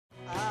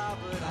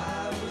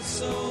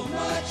so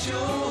much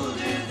older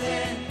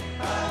then,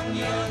 I'm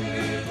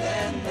younger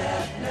than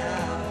that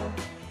now.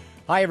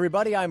 Hi,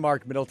 everybody. I'm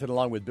Mark Middleton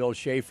along with Bill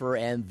Schaefer,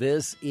 and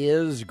this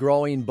is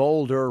Growing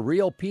Bolder.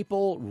 Real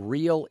people,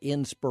 real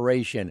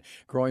inspiration.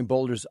 Growing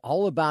Bolder is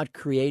all about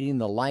creating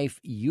the life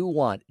you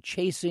want,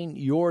 chasing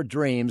your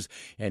dreams,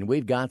 and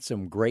we've got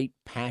some great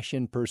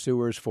passion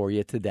pursuers for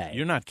you today.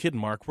 You're not kidding,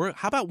 Mark.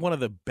 How about one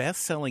of the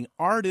best-selling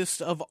artists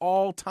of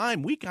all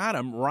time? We got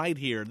him right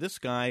here. This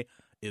guy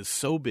is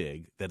so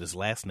big that his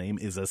last name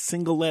is a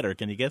single letter.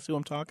 Can you guess who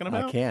I'm talking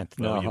about? I can't.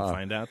 Well, No. you'll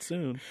find out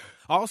soon.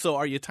 Also,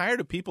 are you tired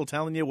of people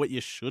telling you what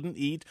you shouldn't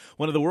eat?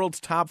 One of the world's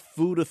top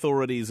food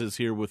authorities is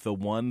here with the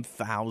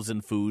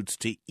 1,000 foods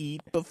to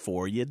eat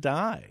before you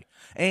die.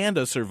 And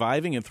a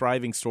surviving and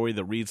thriving story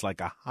that reads like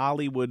a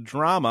Hollywood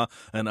drama,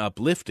 an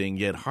uplifting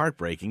yet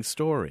heartbreaking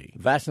story.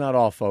 That's not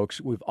all,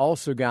 folks. We've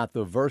also got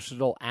the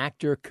versatile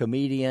actor,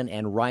 comedian,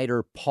 and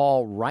writer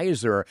Paul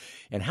Reiser.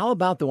 And how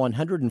about the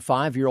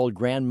 105-year-old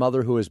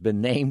grandmother who has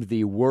been named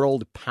the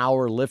World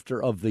Power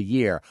Lifter of the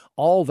Year?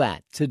 All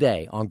that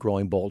today on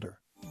Growing Bolder.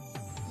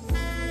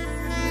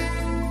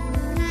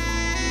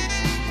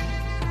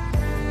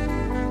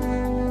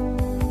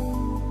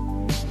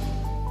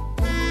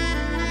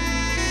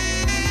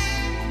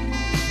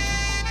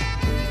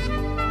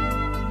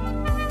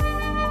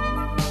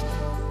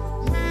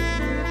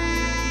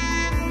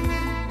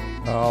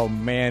 Oh,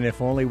 man,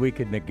 if only we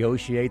could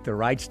negotiate the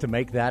rights to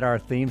make that our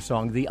theme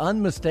song. The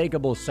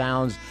unmistakable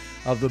sounds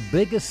of the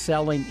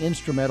biggest-selling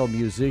instrumental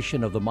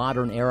musician of the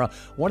modern era,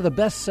 one of the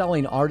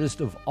best-selling artists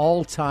of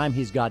all time.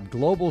 He's got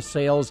global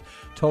sales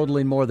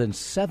totaling more than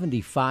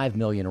 75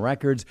 million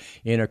records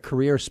in a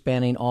career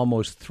spanning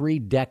almost 3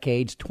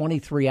 decades,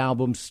 23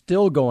 albums,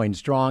 still going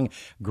strong.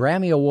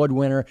 Grammy Award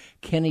winner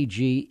Kenny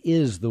G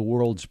is the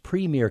world's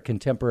premier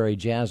contemporary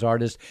jazz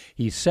artist.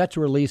 He's set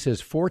to release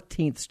his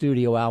 14th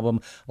studio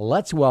album.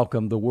 Let's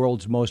welcome the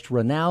world's most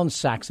renowned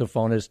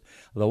saxophonist,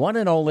 the one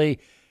and only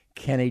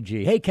Kenny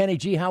G. Hey, Kenny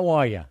G, how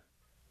are you?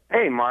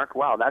 Hey, Mark.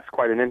 Wow, that's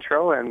quite an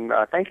intro, and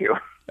thank you.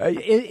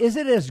 Is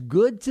it as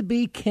good to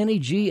be Kenny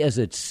G as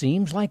it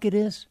seems like it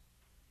is?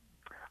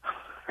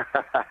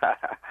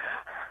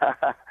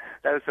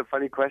 That is a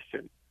funny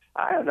question.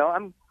 I don't know.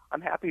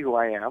 I'm happy who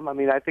I am. I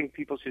mean, I think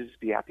people should just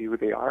be happy who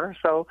they are.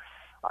 So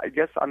I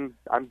guess I'm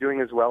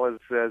doing as well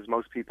as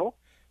most people.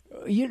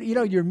 You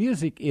know, your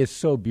music is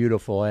so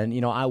beautiful,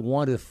 and, I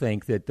want to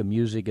think that the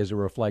music is a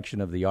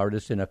reflection of the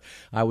artist, and if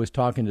I was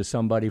talking to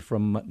somebody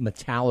from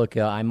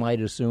Metallica, I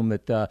might assume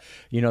that,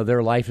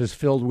 their life is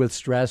filled with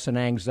stress and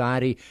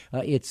anxiety.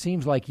 It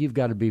seems like you've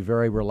got to be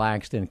very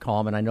relaxed and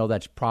calm, and I know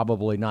that's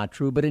probably not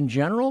true, but in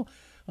general,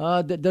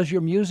 does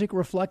your music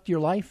reflect your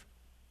life?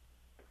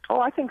 Oh,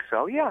 I think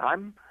so, yeah.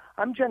 I'm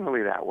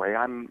generally that way.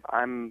 I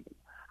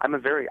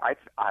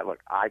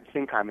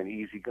think I'm an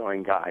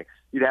easygoing guy.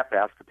 You'd have to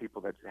ask the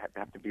people that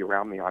have to be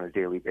around me on a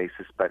daily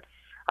basis, but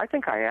I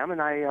think I am,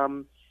 and I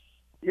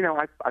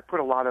put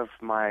a lot of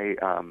my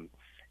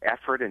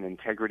effort and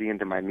integrity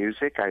into my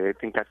music. I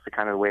think that's the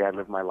kind of way I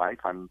live my life.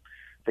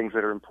 Things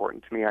that are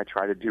important to me, I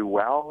try to do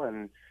well,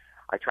 and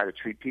I try to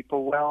treat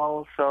people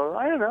well, so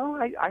I don't know.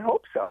 I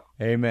hope so.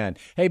 Amen.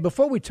 Hey,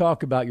 before we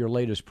talk about your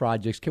latest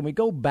projects, can we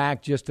go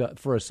back just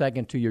for a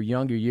second to your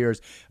younger years?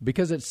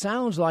 Because it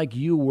sounds like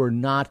you were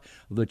not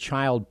the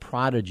child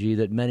prodigy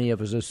that many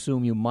of us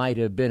assume you might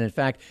have been. In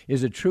fact,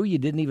 is it true you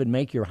didn't even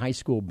make your high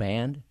school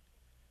band?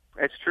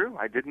 It's true.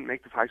 I didn't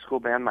make the high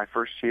school band my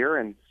first year,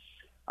 and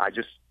I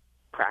just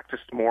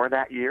practiced more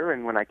that year,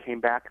 and when I came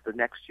back the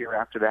next year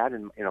after that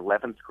in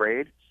 11th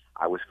grade,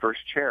 I was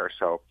first chair.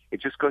 So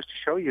it just goes to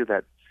show you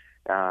that,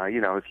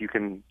 if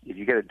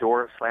you get a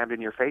door slammed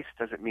in your face,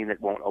 doesn't mean it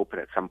won't open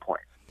at some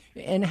point.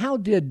 And how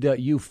did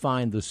you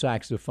find the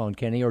saxophone,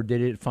 Kenny, or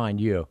did it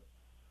find you?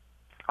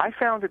 I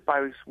found it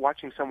by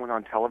watching someone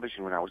on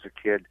television when I was a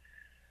kid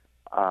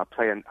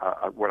playing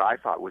what I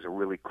thought was a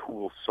really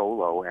cool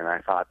solo, and I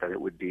thought that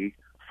it would be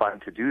fun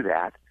to do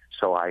that.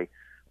 So I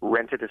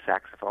rented a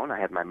saxophone. I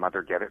had my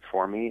mother get it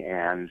for me,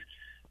 and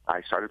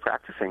I started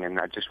practicing, and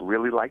I just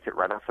really liked it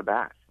right off the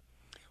bat.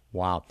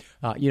 Wow.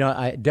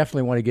 I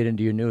definitely want to get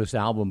into your newest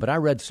album, but I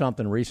read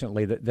something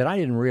recently that I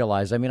didn't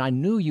realize. I mean, I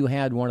knew you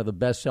had one of the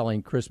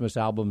best-selling Christmas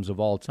albums of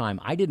all time.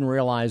 I didn't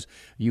realize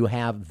you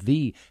have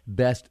the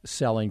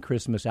best-selling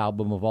Christmas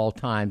album of all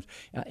time,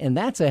 and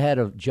that's ahead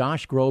of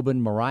Josh Groban,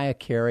 Mariah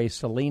Carey,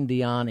 Celine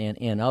Dion,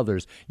 and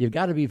others. You've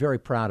got to be very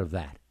proud of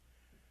that.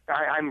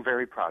 I'm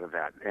very proud of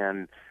that,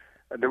 and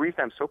the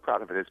reason I'm so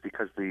proud of it is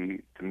because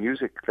the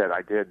music that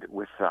I did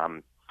with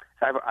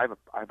I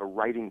have a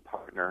writing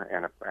partner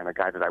and a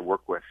guy that I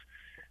work with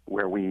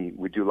where we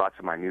do lots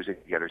of my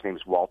music together. His name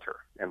is Walter.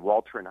 And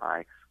Walter and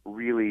I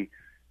really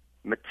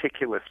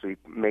meticulously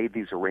made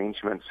these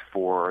arrangements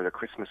for the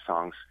Christmas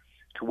songs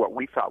to what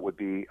we thought would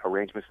be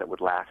arrangements that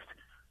would last,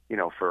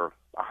 for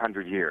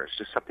 100 years.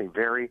 Just something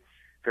very,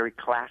 very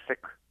classic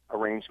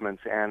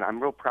arrangements. And I'm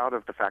real proud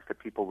of the fact that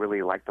people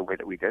really like the way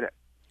that we did it.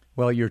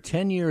 Well, you're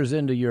 10 years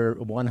into your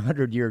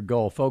 100-year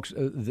goal. Folks,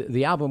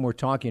 the album we're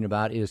talking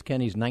about is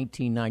Kenny's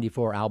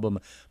 1994 album,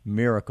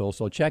 Miracle,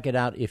 so check it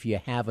out if you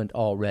haven't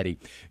already.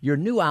 Your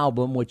new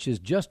album, which is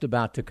just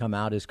about to come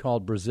out, is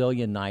called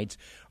Brazilian Nights.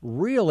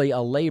 Really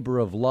a labor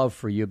of love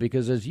for you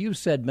because, as you've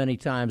said many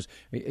times,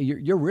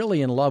 you're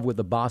really in love with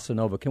the bossa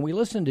nova. Can we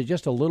listen to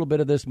just a little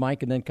bit of this,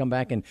 Mike, and then come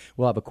back and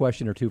we'll have a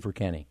question or two for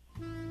Kenny?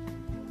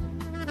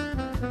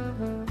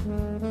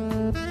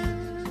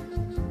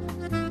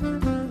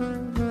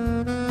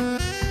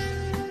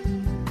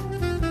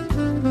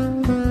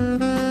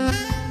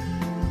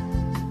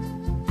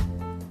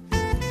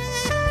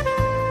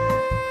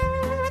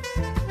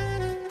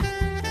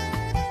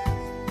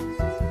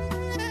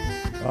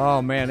 Oh,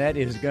 man, that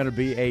is going to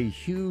be a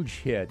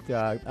huge hit.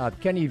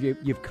 Kenny,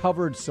 you've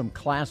covered some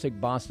classic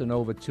bossa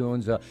nova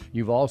tunes.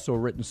 You've also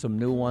written some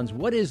new ones.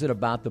 What is it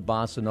about the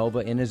bossa nova,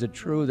 and is it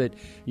true that,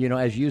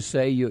 as you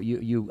say,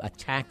 you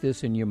attack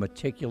this in your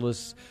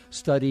meticulous,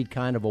 studied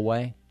kind of a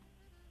way?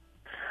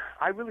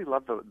 I really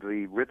love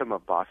the rhythm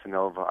of bossa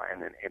nova,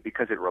 and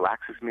because it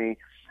relaxes me,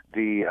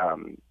 the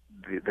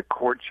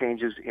chord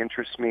changes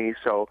interest me.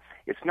 So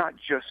it's not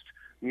just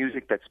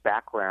music that's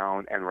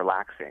background and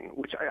relaxing,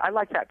 which I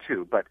like that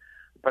too. But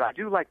I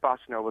do like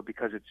bossa nova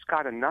because it's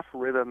got enough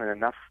rhythm and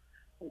enough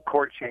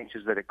chord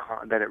changes that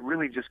it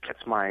really just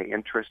gets my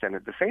interest, and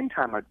at the same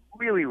time it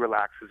really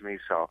relaxes me.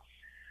 So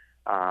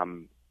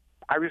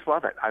I just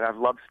love it. I've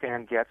loved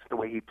Stan Getz, the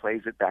way he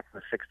plays it back in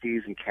the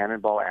 '60s, and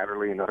Cannonball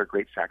Adderley, another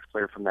great sax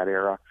player from that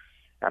era,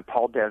 and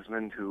Paul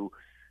Desmond, who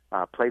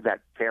played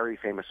that very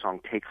famous song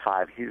 "Take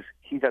Five."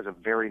 He does a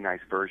very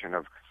nice version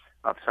of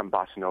some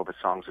bossa nova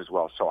songs as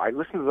well. So I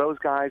listened to those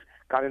guys,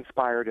 got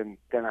inspired, and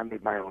then I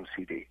made my own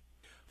CD.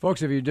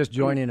 Folks, if you're just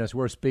joining us,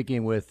 we're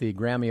speaking with the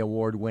Grammy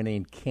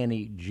Award-winning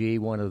Kenny G,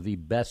 one of the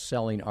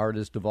best-selling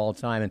artists of all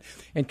time.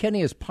 And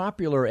Kenny, as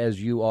popular as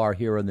you are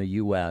here in the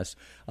U.S.,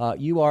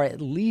 you are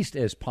at least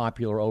as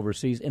popular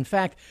overseas. In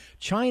fact,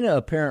 China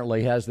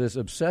apparently has this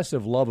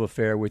obsessive love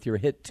affair with your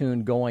hit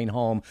tune Going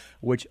Home,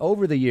 which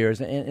over the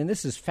years, and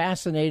this is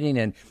fascinating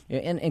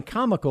and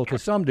comical to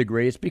some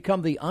degree, it's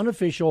become the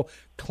unofficial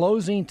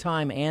closing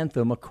time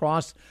anthem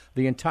across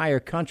the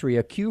entire country,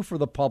 a cue for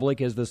the public,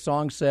 as the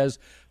song says,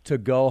 to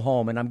go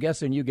home. And I'm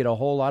guessing you get a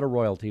whole lot of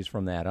royalties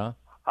from that, huh?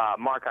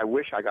 Mark, I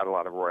wish I got a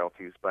lot of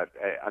royalties, but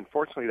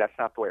unfortunately that's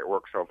not the way it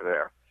works over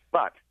there.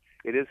 But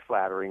it is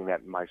flattering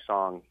that my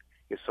song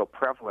is so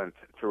prevalent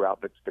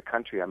throughout the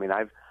country. I mean,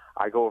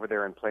 I go over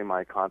there and play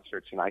my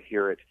concerts, and I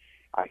hear it.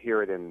 I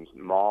hear it in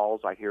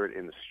malls. I hear it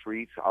in the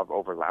streets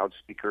over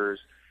loudspeakers.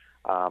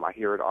 I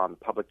hear it on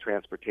public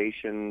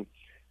transportation,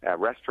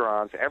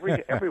 restaurants,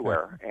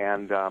 everywhere.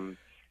 And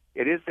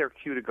it is their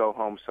cue to go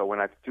home, so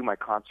when I do my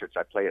concerts,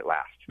 I play it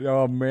last.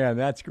 Oh, man,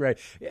 that's great.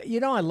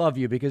 I love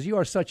you because you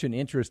are such an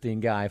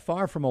interesting guy,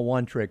 far from a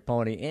one-trick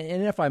pony.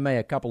 And if I may,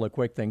 a couple of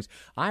quick things.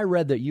 I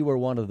read that you were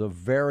one of the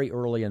very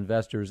early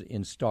investors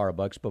in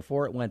Starbucks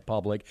before it went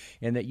public,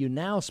 and that you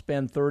now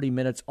spend 30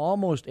 minutes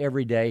almost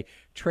every day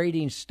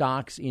trading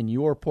stocks in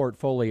your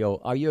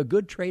portfolio. Are you a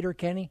good trader,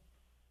 Kenny?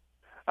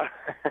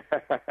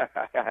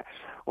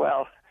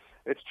 Well,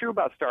 it's true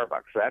about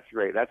Starbucks. That's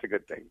great. That's a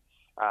good thing.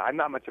 I'm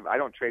not much of. I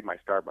don't trade my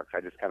Starbucks.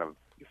 I just kind of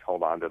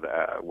hold on to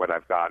what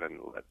I've got and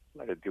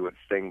let it do its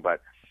thing.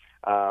 But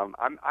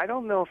I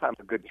don't know if I'm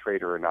a good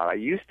trader or not. I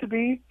used to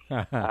be.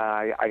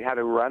 I had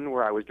a run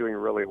where I was doing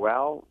really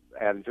well,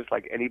 and just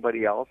like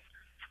anybody else,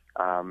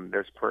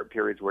 there's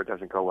periods where it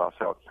doesn't go well.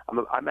 So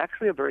I'm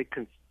actually a very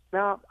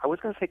I was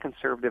going to say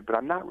conservative, but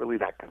I'm not really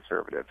that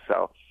conservative.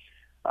 So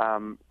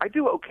I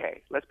do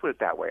okay. Let's put it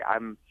that way.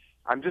 I'm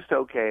just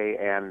okay,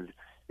 and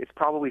it's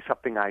probably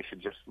something I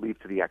should just leave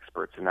to the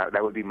experts, and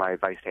that would be my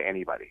advice to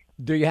anybody.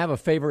 Do you have a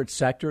favorite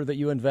sector that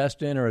you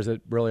invest in, or is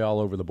it really all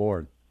over the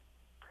board?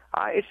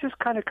 It's just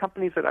kind of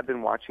companies that I've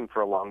been watching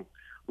for a long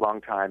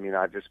time.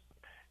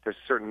 There's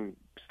certain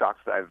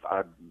stocks that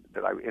I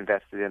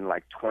invested in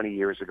like 20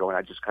 years ago, and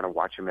I just kind of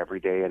watch them every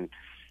day and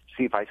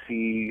see if I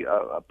see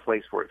a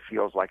place where it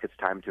feels like it's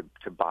time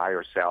to buy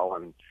or sell,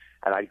 and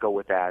I go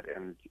with that.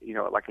 And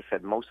like I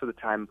said, most of the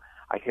time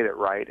I hit it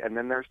right, and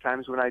then there's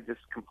times when I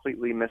just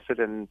completely miss it,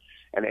 and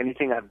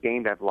anything I've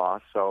gained, I've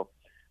lost. So,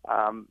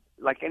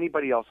 like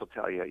anybody else will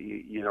tell you,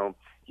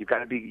 you've got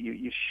to be,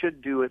 you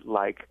should do it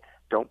like,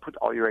 don't put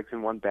all your eggs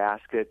in one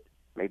basket.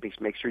 Maybe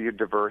make sure you're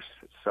diverse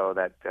so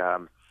that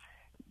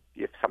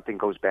if something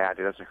goes bad,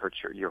 it doesn't hurt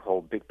your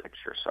whole big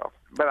picture. So,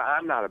 but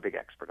I'm not a big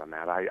expert on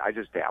that. I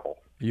just dabble.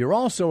 You're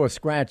also a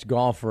scratch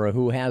golfer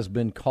who has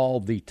been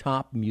called the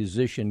top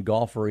musician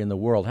golfer in the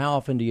world. How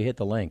often do you hit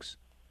the links?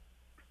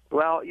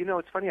 Well,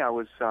 it's funny. I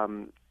was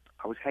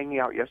hanging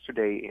out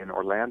yesterday in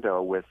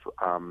Orlando with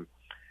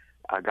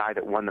a guy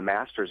that won the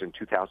Masters in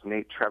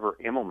 2008, Trevor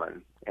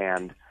Immelman,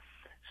 and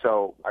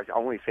so I'm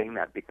only saying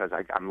that because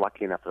I'm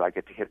lucky enough that I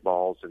get to hit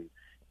balls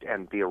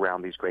and be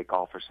around these great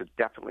golfers. It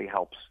definitely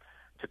helps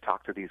to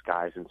talk to these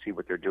guys and see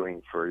what they're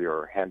doing for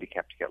your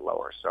handicap to get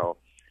lower. So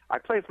I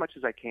play as much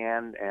as I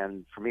can,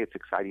 and for me, it's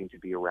exciting to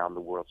be around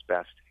the world's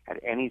best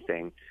at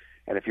anything.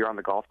 And if you're on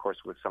the golf course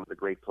with some of the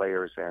great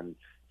players and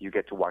you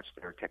get to watch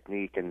their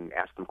technique and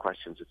ask them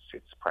questions,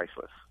 it's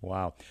priceless.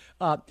 Wow.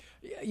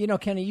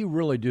 Kenny, you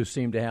really do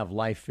seem to have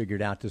life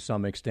figured out to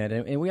some extent.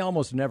 And we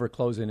almost never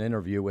close an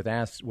interview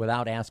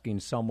without asking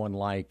someone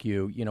like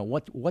you,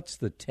 what's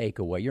the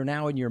takeaway? You're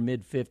now in your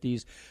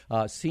mid-50s,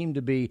 seem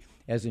to be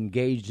as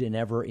engaged as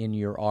ever in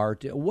your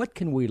art. What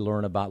can we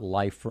learn about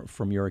life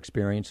from your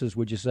experiences,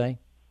 would you say?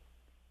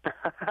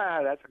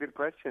 That's a good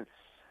question.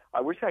 I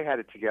wish I had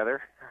it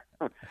together.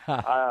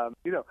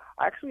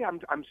 Actually,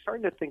 I'm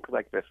starting to think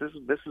like this.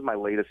 This is my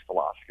latest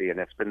philosophy, and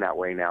it's been that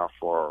way now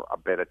for a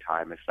bit of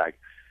time. It's like,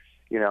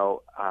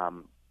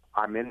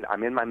 I'm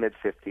in my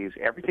mid-50s.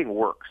 Everything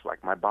works.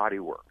 Like my body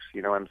works.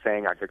 You know what I'm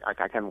saying?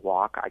 I can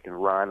walk, I can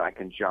run, I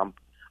can jump,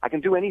 I can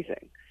do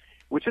anything,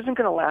 which isn't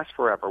going to last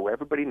forever.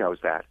 Everybody knows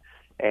that.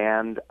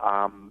 And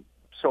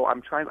so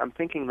I'm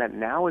thinking that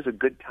now is a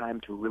good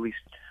time to really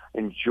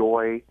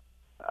enjoy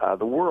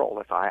the world.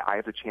 If I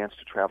have the chance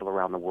to travel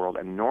around the world,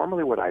 and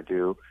normally what I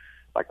do,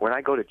 like when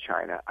I go to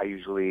China, I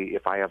usually,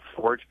 if I have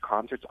 4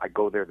 concerts, I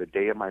go there the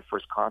day of my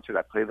first concert,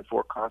 I play the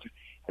 4 concerts,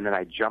 and then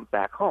I jump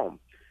back home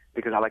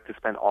because I like to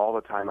spend all the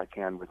time I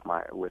can with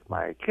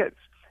my kids.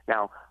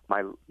 Now,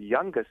 my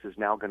youngest is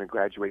now going to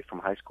graduate from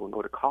high school and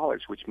go to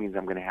college, which means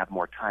I'm going to have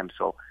more time.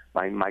 So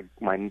my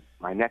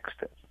next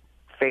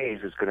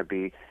phase is going to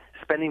be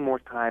spending more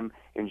time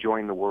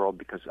enjoying the world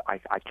because I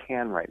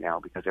can right now,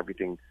 because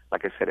everything,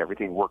 like I said,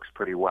 everything works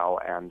pretty well.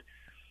 And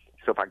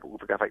so if I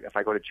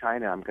go to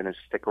China, I'm going to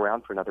stick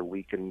around for another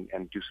week and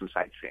do some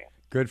sightseeing.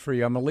 Good for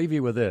you. I'm going to leave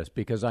you with this,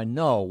 because I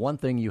know one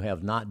thing you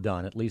have not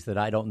done, at least that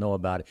I don't know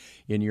about,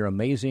 in your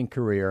amazing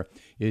career,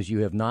 is you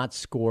have not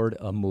scored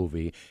a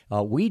movie.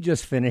 We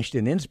just finished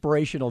an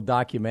inspirational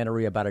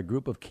documentary about a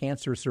group of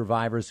cancer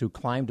survivors who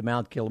climbed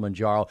Mount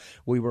Kilimanjaro.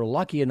 We were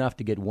lucky enough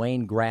to get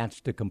Wayne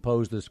Gratz to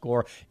compose the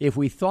score. If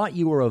we thought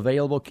you were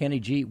available, Kenny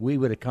G, we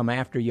would have come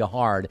after you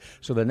hard.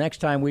 So the next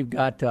time we've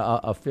got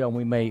a film,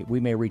 we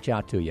may reach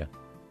out to you.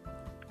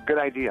 Good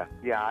idea.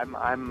 Yeah,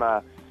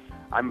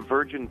 I'm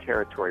virgin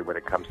territory when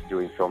it comes to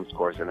doing film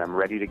scores, and I'm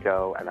ready to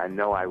go, and I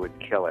know I would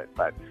kill it.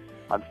 But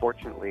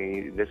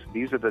unfortunately,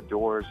 these are the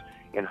doors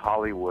in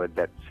Hollywood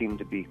that seem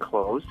to be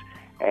closed.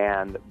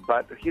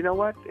 But you know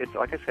what? It's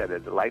like I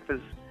said, life is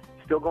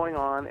still going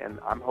on, and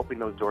I'm hoping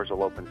those doors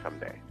will open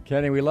someday.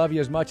 Kenny, we love you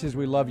as much as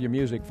we love your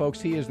music. Folks,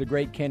 he is the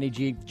great Kenny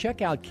G.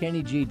 Check out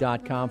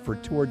KennyG.com for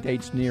tour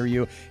dates near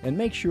you, and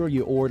make sure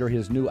you order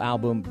his new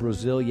album,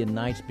 Brazilian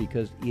Nights,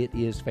 because it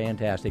is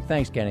fantastic.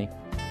 Thanks, Kenny.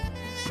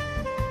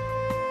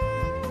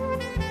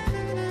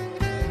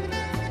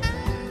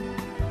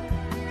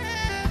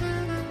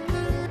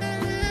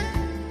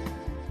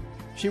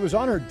 She was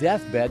on her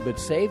deathbed, but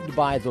saved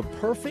by the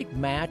perfect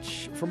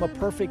match from a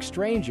perfect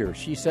stranger.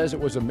 She says it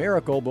was a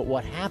miracle, but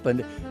what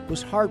happened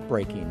was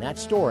heartbreaking. That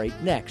story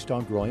next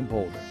on Growing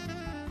Bolder.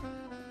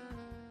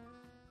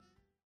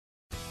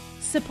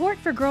 Support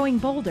for Growing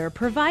Bolder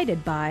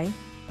provided by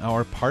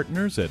our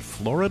partners at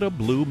Florida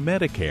Blue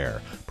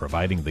Medicare,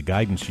 providing the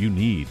guidance you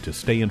need to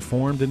stay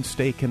informed and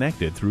stay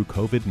connected through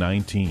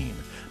COVID-19.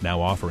 Now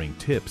offering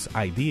tips,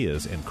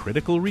 ideas, and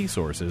critical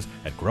resources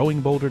at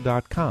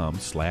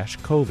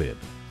growingbolder.com/COVID.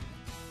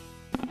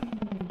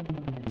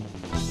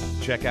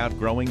 Check out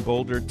Growing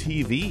Bolder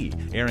TV,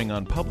 airing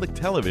on public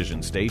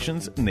television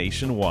stations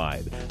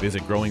nationwide.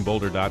 Visit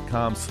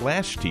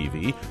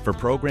growingbolder.com/TV for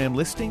program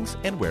listings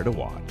and where to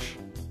watch.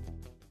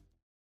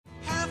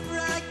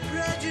 Half-right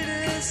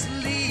prejudice,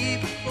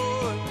 leap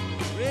for,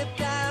 rip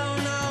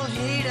down all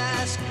hate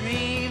ice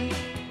cream.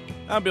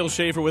 I'm Bill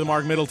Schaefer with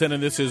Mark Middleton,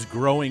 and this is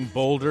Growing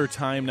Bolder.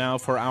 Time now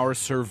for our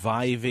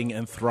Surviving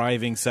and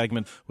Thriving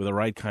segment. With the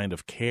right kind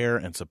of care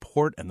and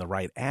support and the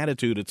right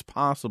attitude, it's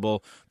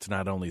possible to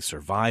not only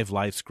survive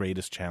life's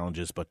greatest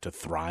challenges, but to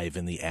thrive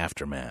in the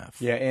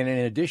aftermath. Yeah, and in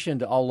addition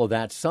to all of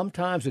that,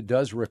 sometimes it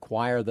does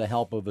require the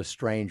help of a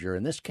stranger.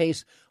 In this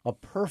case, a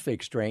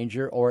perfect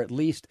stranger, or at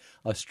least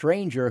a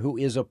stranger who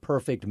is a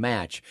perfect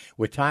match.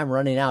 With time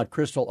running out,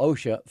 Crystal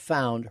Osha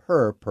found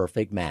her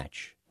perfect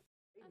match.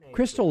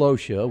 Crystal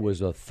Osha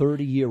was a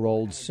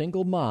 30-year-old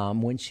single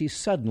mom when she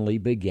suddenly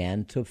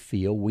began to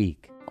feel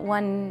weak.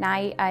 One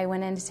night I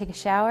went in to take a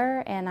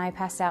shower and I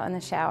passed out in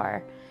the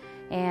shower.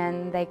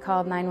 And they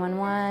called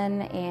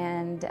 911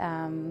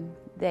 and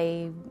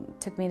they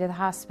took me to the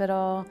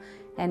hospital.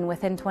 And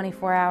within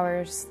 24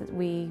 hours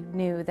we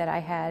knew that I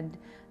had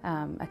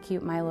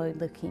acute myeloid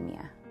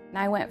leukemia. And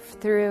I went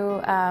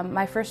through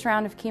my first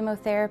round of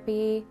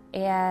chemotherapy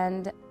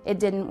and it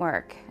didn't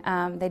work.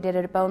 They did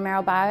a bone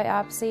marrow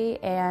biopsy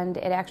and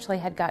it actually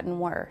had gotten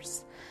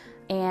worse.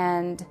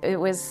 And it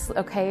was,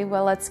 okay,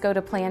 well, let's go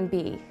to Plan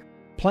B.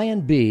 Plan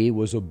B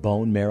was a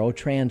bone marrow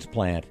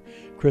transplant.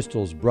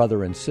 Crystal's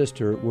brother and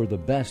sister were the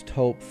best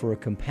hope for a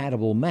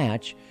compatible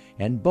match,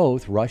 and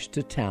both rushed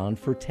to town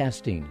for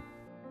testing.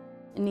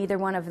 Neither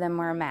one of them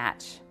were a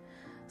match.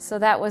 So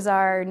that was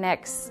our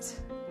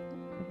next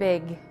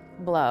big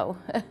blow.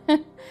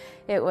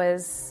 It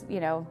was,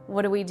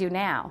 what do we do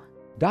now?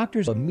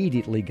 Doctors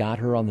immediately got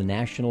her on the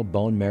National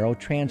Bone Marrow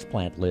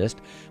Transplant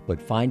list,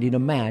 but finding a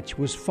match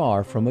was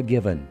far from a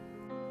given.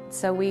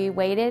 So we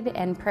waited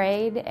and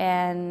prayed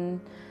and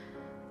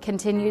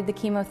continued the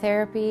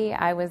chemotherapy.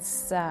 I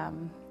was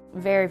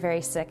very,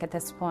 very sick at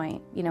this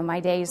point. You know, my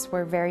days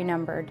were very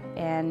numbered,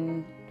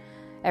 and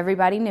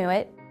everybody knew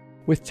it.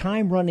 With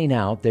time running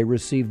out, they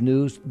received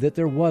news that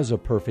there was a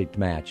perfect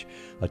match,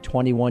 a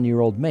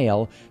 21-year-old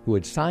male who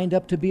had signed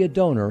up to be a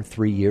donor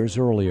 3 years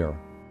earlier.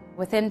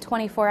 Within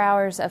 24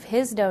 hours of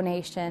his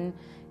donation,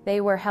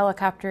 they were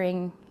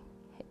helicoptering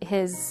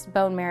his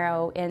bone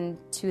marrow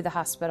into the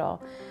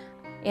hospital.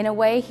 In a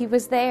way, he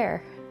was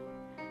there.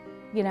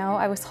 You know,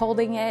 I was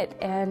holding it,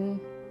 and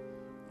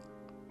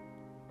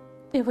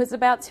it was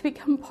about to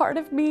become part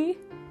of me.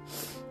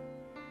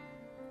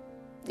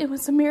 It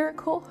was a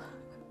miracle.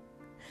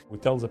 We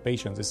tell the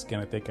patient this is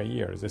going to take a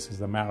year. This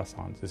is a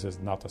marathon. This is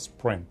not a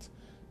sprint.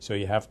 So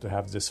you have to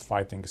have this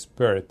fighting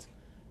spirit.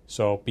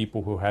 So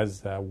people who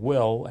has the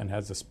will and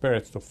has the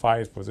spirit to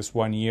fight for this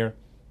 1 year,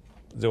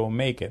 they will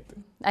make it.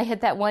 I hit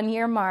that 1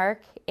 year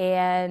mark,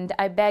 and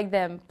I begged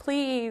them,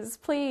 please,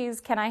 please,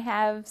 can I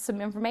have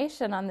some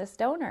information on this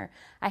donor?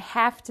 I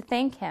have to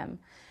thank him.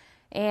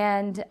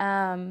 And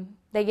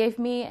they gave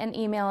me an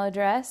email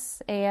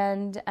address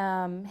and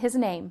his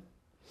name.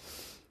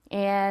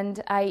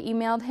 And I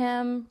emailed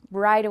him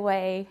right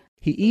away.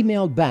 He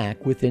emailed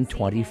back within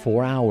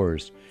 24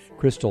 hours.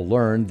 Crystal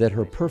learned that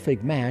her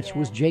perfect match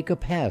was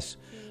Jacob Hess,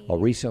 a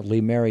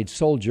recently married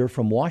soldier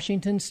from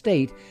Washington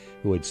State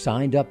who had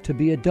signed up to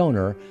be a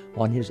donor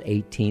on his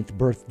 18th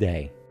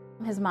birthday.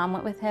 His mom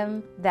went with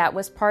him. That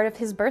was part of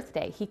his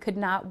birthday. He could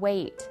not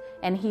wait.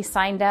 And he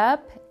signed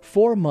up.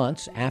 4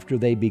 months after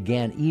they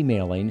began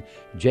emailing,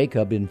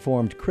 Jacob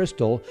informed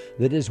Crystal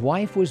that his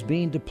wife was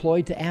being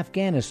deployed to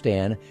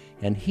Afghanistan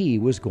and he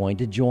was going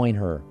to join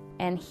her.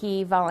 And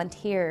he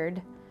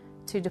volunteered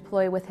to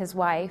deploy with his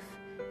wife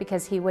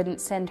because he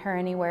wouldn't send her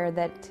anywhere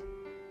that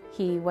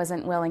he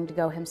wasn't willing to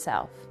go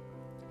himself.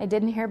 I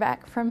didn't hear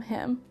back from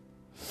him.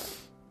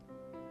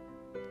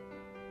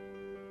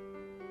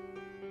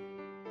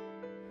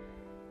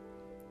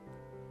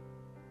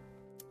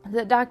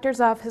 The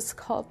doctor's office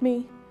called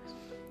me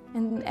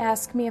and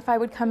asked me if I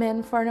would come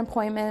in for an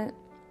appointment.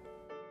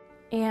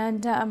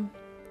 And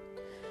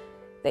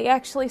they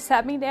actually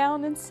sat me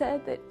down and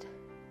said that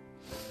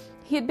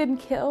he had been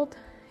killed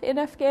in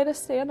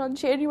Afghanistan on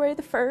January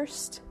the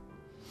 1st,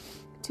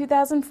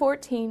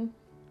 2014.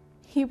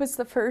 He was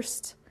the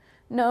first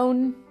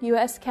known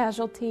U.S.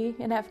 casualty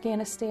in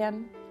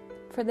Afghanistan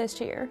for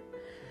this year.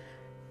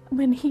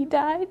 When he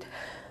died,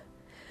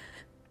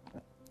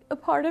 a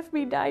part of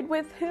me died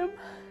with him.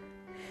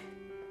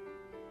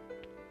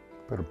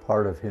 But a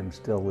part of him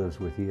still lives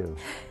with you.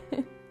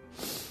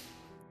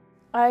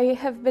 I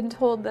have been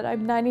told that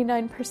I'm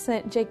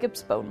 99%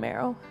 Jacob's bone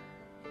marrow.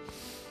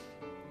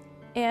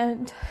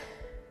 And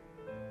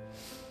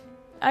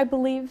I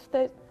believe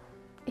that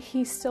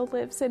he still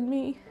lives in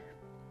me.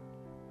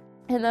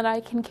 And that I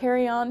can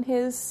carry on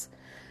his,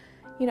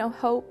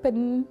 hope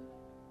and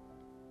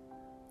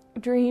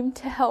dream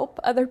to help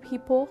other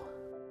people.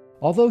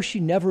 Although she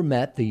never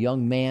met the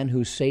young man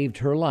who saved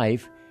her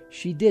life,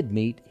 she did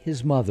meet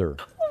his mother.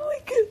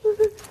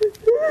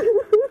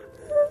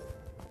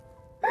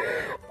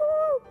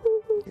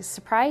 It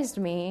surprised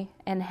me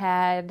and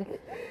had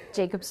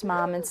Jacob's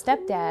mom and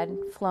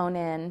stepdad flown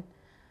in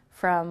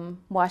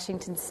from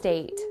Washington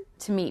State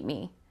to meet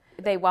me.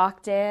 They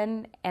walked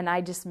in and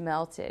I just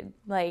melted.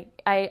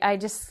 I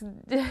just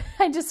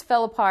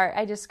fell apart.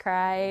 I just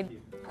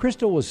cried.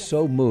 Crystal was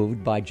so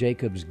moved by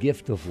Jacob's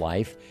gift of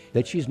life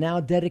that she's now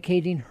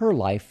dedicating her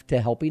life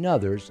to helping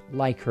others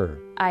like her.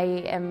 I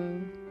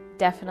am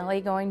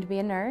definitely going to be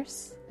a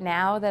nurse.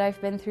 Now that I've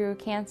been through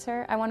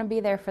cancer, I want to be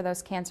there for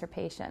those cancer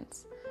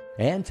patients.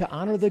 And to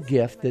honor the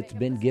gift that's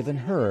been given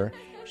her,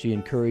 she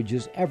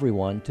encourages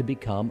everyone to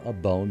become a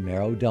bone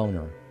marrow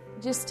donor.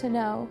 Just to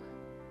know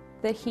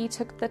that he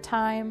took the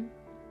time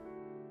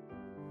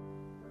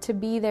to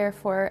be there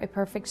for a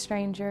perfect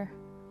stranger,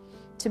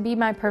 to be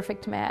my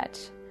perfect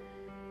match.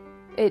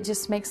 It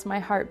just makes my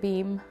heart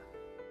beam.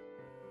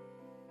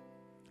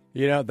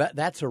 You know,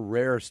 that's a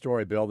rare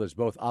story, Bill, that's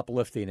both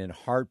uplifting and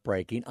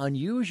heartbreaking.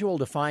 Unusual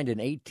to find an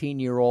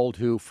 18-year-old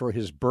who, for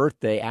his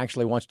birthday,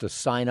 actually wants to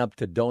sign up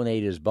to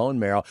donate his bone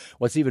marrow.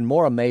 What's even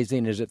more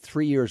amazing is that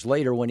 3 years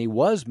later, when he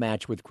was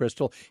matched with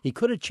Crystal, he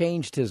could have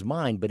changed his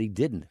mind, but he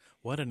didn't.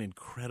 What an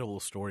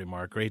incredible story,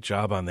 Mark. Great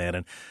job on that.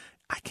 And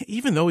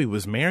even though he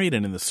was married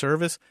and in the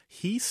service,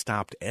 he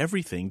stopped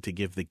everything to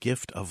give the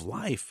gift of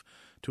life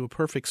to a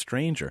perfect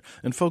stranger.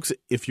 And folks,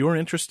 if you're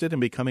interested in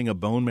becoming a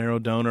bone marrow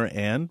donor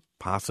and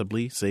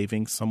possibly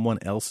saving someone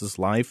else's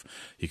life,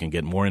 you can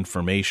get more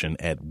information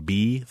at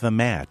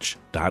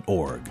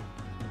bethematch.org.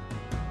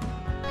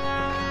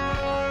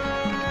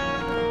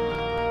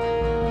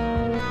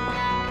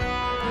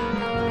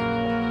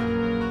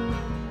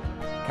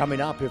 Coming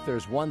up, if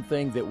there's one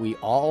thing that we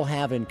all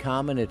have in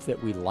common, it's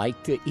that we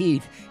like to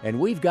eat. And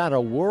we've got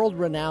a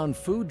world-renowned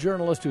food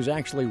journalist who's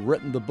actually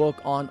written the book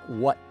on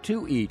what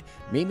to eat.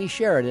 Mimi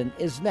Sheridan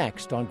is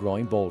next on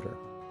Growing Bolder.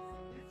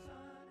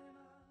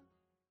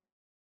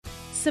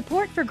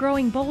 Support for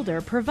Growing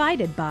Bolder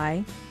provided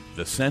by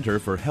The Center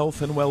for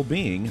Health and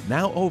Well-Being,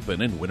 now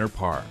open in Winter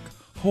Park.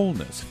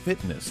 Wholeness,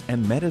 fitness,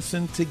 and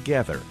medicine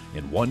together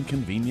in one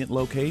convenient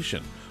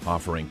location,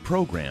 offering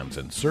programs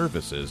and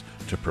services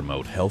to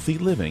promote healthy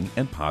living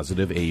and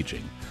positive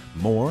aging.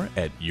 More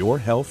at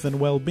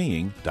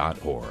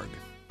yourhealthandwellbeing.org.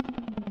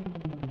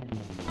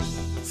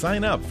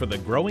 Sign up for the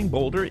Growing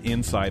Bolder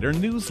Insider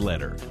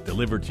newsletter,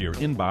 delivered to your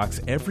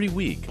inbox every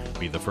week.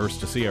 Be the first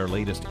to see our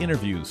latest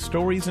interviews,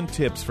 stories, and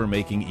tips for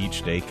making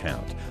each day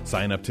count.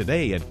 Sign up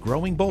today at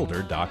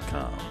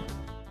growingbolder.com.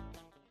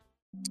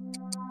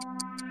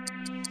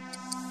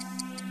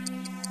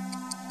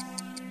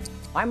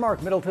 I'm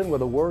Mark Middleton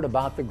with a word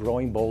about the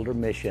Growing Bolder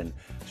mission.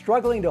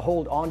 Struggling to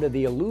hold on to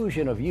the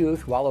illusion of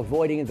youth while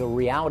avoiding the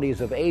realities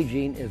of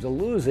aging is a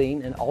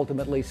losing and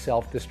ultimately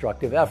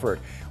self-destructive effort.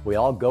 We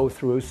all go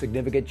through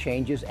significant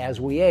changes as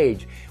we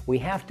age. We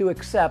have to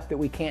accept that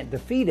we can't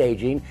defeat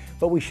aging,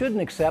 but we shouldn't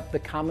accept the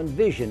common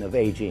vision of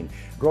aging.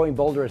 Growing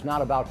Bolder is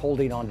not about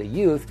holding on to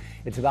youth.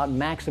 It's about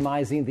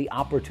maximizing the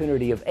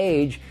opportunity of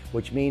age,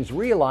 which means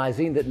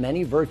realizing that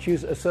many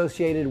virtues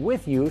associated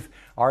with youth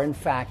are in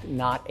fact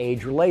not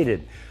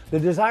age-related. The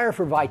desire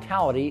for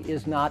vitality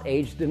is not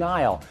age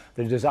denial.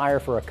 The desire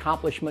for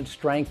accomplishment,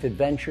 strength,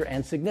 adventure,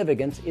 and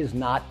significance is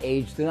not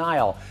age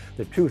denial.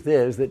 The truth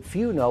is that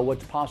few know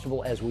what's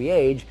possible as we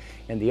age,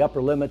 and the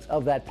upper limits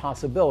of that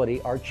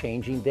possibility are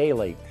changing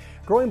daily.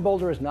 Growing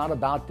Bolder is not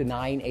about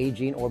denying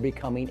aging or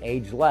becoming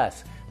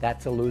ageless.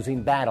 That's a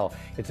losing battle.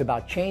 It's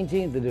about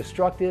changing the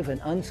destructive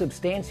and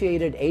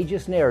unsubstantiated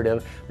ageist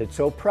narrative that's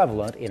so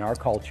prevalent in our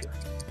culture.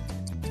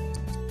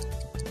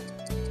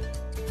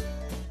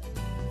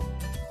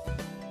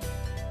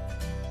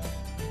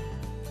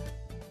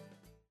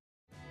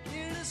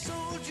 In a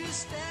soldier's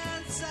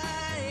stance,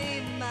 I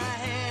aim my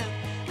hand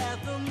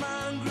at the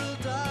mongrel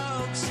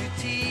dogs to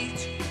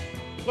teach.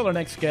 Well, our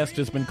next guest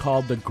has been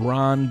called the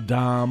Grande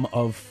Dame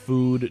of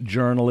food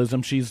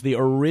journalism. She's the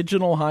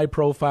original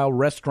high-profile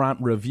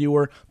restaurant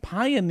reviewer,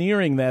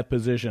 pioneering that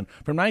position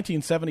from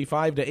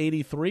 1975 to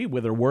 83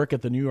 with her work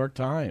at the New York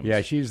Times.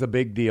 Yeah, she's the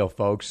big deal,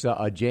 folks.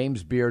 A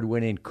James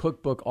Beard-winning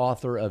cookbook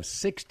author of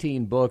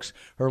 16 books.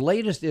 Her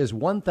latest is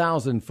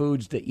 1,000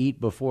 Foods to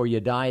Eat Before You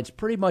Die. It's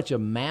pretty much a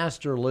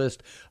master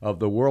list of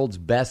the world's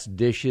best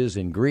dishes,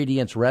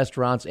 ingredients,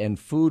 restaurants, and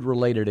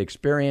food-related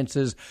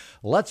experiences.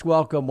 Let's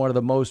welcome one of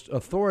the most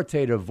authoritative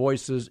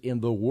voices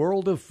in the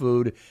world of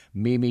food,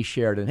 Mimi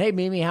Sheridan. Hey,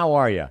 Mimi, how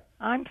are you?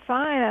 I'm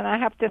fine, and I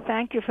have to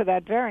thank you for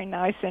that very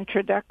nice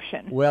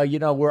introduction. Well, you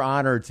know, we're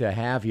honored to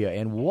have you,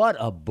 and what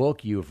a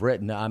book you've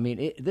written. I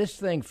mean, this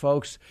thing,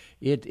 folks,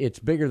 it's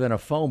bigger than a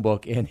phone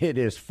book, and it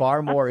is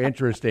far more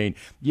interesting.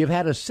 You've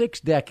had a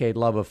 6-decade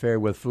love affair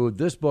with food.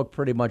 This book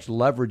pretty much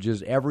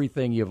leverages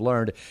everything you've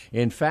learned.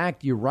 In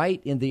fact, you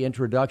write in the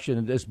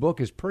introduction, this book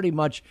is pretty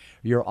much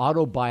your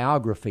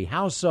autobiography.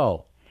 How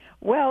so?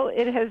 Well,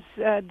 it has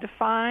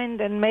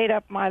defined and made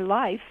up my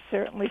life,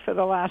 certainly for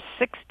the last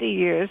 60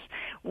 years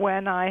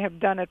when I have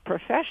done it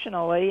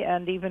professionally,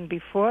 and even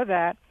before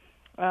that,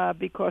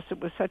 because it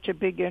was such a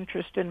big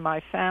interest in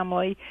my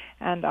family,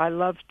 and I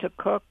loved to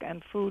cook,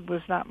 and food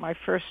was not my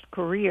first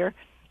career,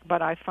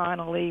 but I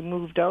finally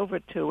moved over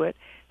to it.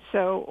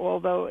 So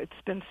although it's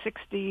been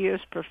 60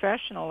 years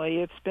professionally,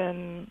 it's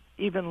been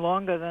even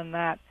longer than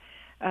that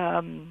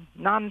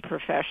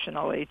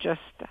non-professionally,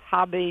 just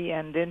hobby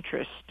and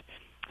interest.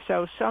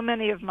 So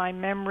many of my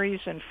memories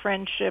and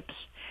friendships,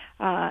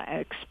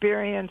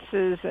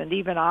 experiences, and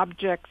even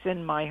objects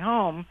in my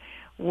home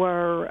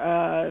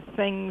were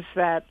things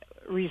that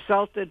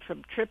resulted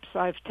from trips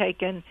I've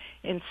taken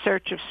in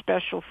search of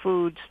special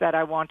foods that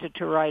I wanted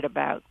to write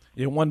about.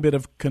 You know, one bit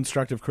of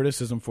constructive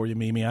criticism for you,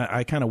 Mimi.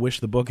 I kind of wish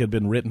the book had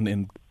been written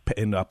in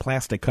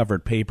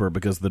plastic-covered paper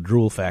because the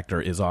drool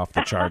factor is off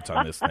the charts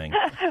on this thing.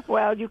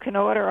 Well, you can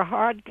order a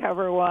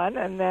hardcover one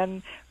and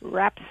then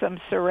wrap some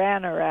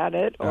Saran around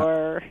it,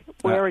 or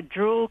wear a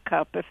drool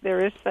cup if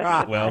there is such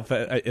a Well,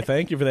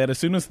 thank you for that. As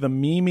soon as the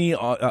Mimi,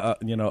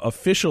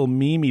 official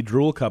Mimi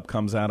drool cup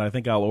comes out, I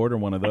think I'll order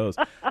one of those.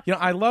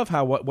 I love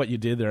how what you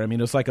did there. I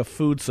mean, it's like a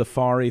food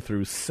safari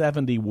through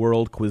 70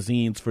 world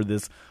cuisines for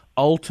this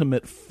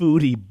ultimate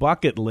foodie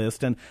bucket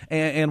list, and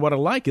what I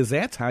like is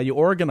that's how you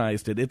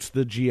organized it. It's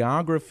the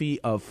geography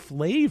of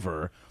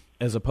flavor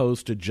as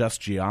opposed to just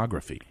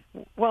geography.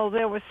 Well,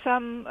 there were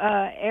some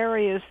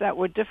areas that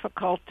were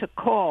difficult to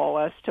call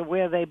as to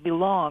where they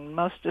belong,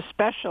 most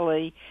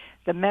especially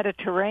the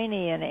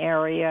Mediterranean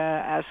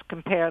area as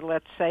compared,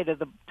 let's say, to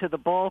the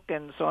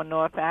Balkans or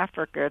North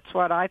Africa. It's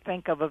what I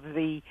think of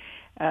the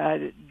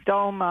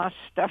dolma,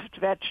 stuffed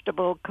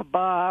vegetable,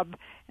 kebab,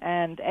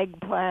 and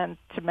eggplant,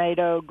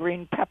 tomato,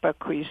 green pepper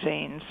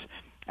cuisines.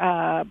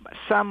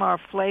 Some are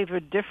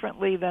flavored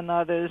differently than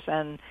others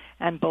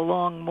and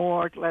belong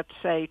more, let's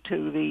say,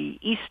 to the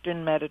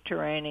Eastern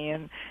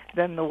Mediterranean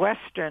than the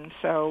Western.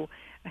 So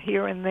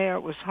here and there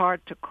it was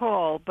hard to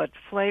call, but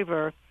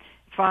flavor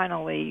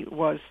finally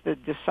was the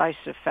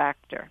decisive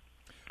factor.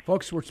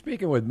 Folks, we're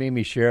speaking with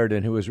Mimi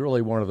Sheridan, who is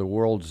really one of the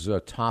world's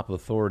top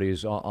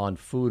authorities on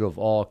food of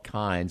all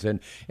kinds. And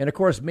of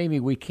course, Mimi,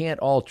 we can't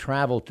all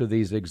travel to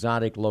these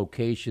exotic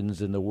locations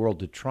in the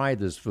world to try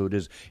this food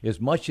as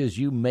much as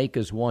you make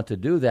us want to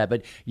do that.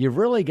 But you've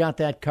really got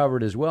that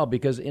covered as well,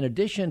 because in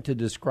addition to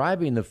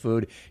describing the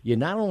food, you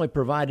not only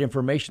provide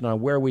information on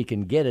where we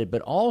can get it,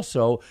 but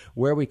also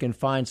where we can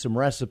find some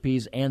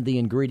recipes and the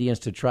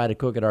ingredients to try to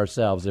cook it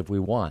ourselves if we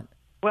want.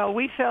 Well,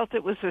 we felt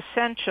it was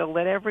essential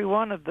that every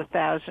one of the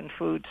 1,000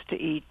 foods to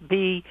eat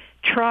be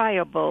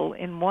tryable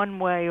in one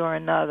way or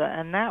another,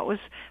 and that was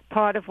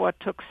part of what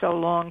took so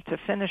long to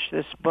finish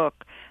this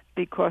book,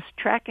 because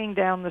tracking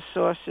down the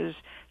sources,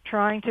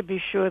 trying to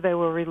be sure they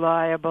were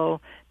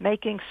reliable,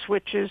 making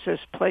switches as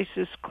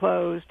places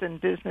closed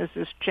and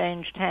businesses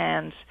changed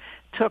hands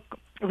took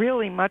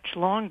really much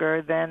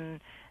longer than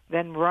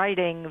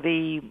writing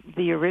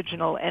the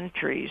original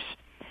entries.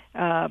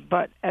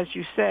 But as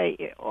you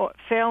say,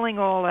 failing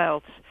all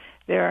else,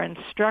 there are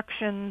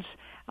instructions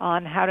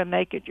on how to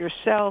make it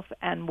yourself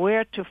and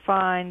where to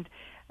find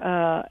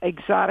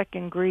exotic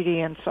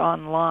ingredients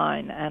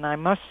online. And I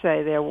must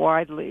say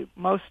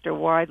most are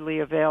widely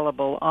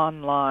available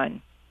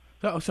online.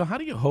 So how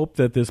do you hope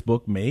that this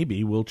book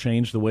maybe will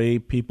change the way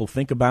people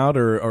think about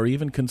or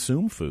even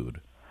consume food?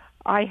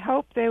 I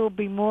hope they will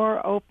be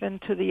more open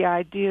to the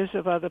ideas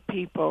of other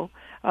people,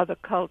 other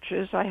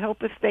cultures. I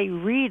hope if they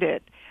read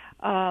it,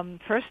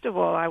 first of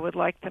all, I would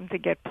like them to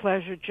get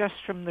pleasure just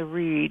from the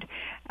read.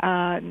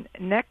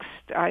 Next,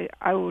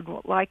 I would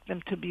like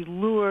them to be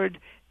lured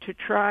to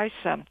try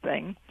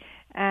something,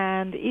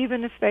 and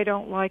even if they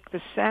don't like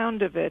the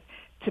sound of it,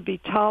 to be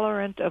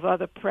tolerant of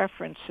other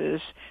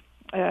preferences.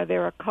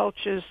 There are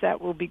cultures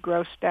that will be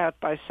grossed out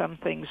by some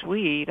things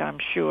we eat, I'm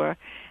sure,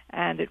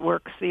 and it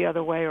works the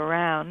other way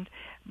around.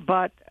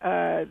 But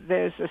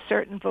there's a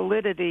certain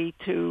validity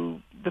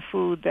to the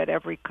food that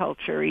every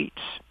culture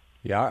eats.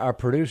 Yeah, our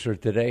producer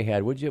today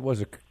had,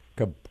 was a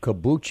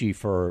kabuchi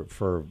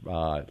for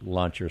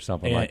lunch or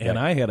something like that. And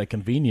I had a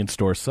convenience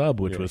store sub,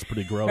 which was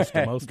pretty gross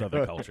to most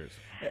other cultures.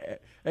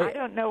 I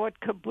don't know what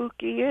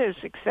kabuki is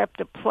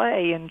except a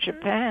play in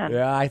Japan.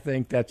 Yeah, I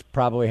think that's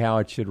probably how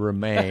it should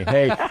remain.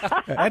 Hey,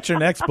 that's your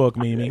next book,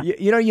 Mimi.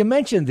 You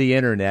mentioned the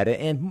internet,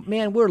 and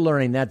man, we're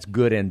learning that's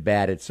good and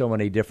bad at so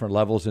many different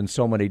levels and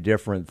so many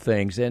different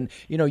things. And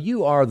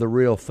you are the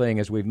real thing,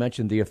 as we've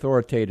mentioned, the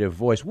authoritative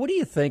voice. What do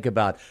you think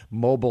about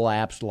mobile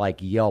apps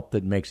like Yelp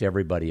that makes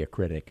everybody a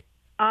critic?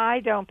 I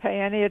don't pay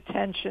any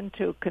attention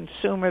to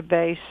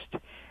consumer-based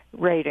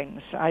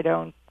ratings. I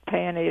don't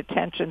pay any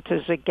attention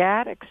to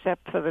Zagat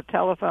except for the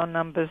telephone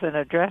numbers and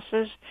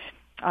addresses.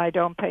 I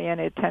don't pay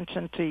any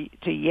attention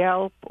to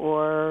Yelp,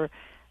 or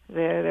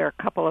there are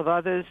a couple of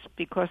others,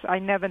 because I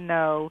never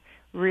know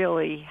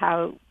really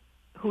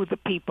who the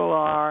people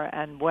are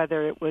and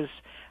whether it was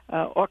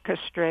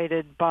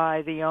orchestrated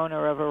by the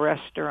owner of a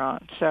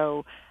restaurant.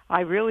 So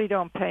I really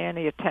don't pay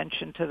any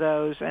attention to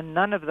those, and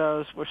none of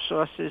those were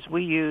sources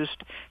we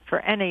used for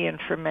any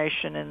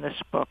information in this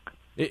book.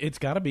 It's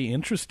got to be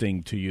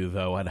interesting to you,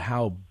 though, at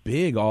how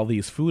big all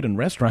these food and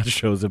restaurant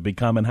shows have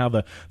become, and how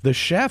the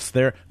chefs,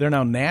 they're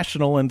now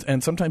national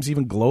and sometimes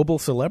even global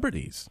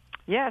celebrities.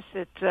 Yes,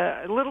 it's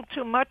a little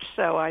too much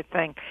so, I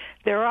think.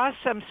 There are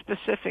some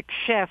specific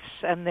chefs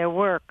and their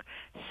work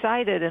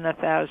cited in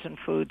 1,000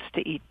 Foods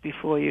to Eat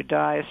Before You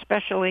Die,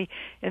 especially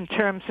in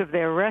terms of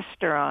their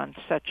restaurants,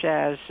 such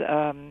as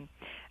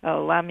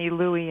L'Ami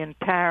Louis in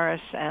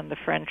Paris and the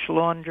French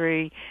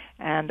Laundry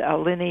and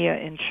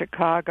Alinea in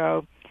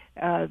Chicago.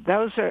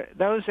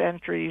 Those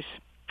entries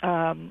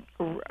are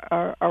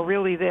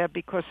really there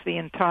because the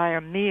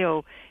entire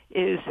meal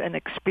is an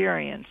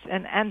experience.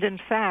 And in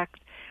fact,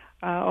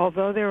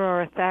 although there are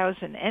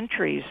 1,000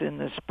 entries in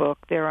this book,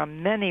 there are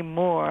many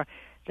more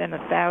than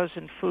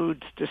 1,000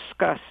 foods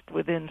discussed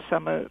within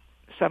some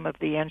of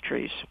the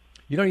entries.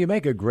 You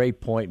make a great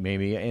point,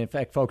 Mimi. In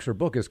fact, folks, her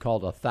book is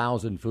called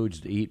 1,000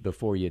 Foods to Eat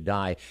Before You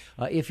Die.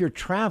 If you're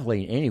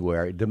traveling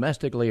anywhere,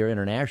 domestically or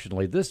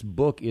internationally, this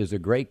book is a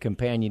great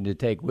companion to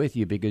take with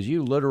you, because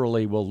you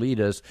literally will lead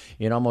us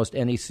in almost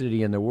any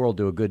city in the world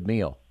to a good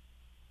meal.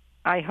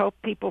 I hope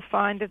people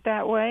find it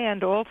that way,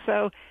 and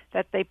also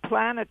that they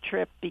plan a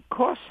trip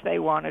because they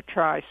want to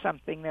try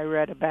something they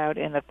read about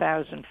in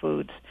 1,000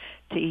 Foods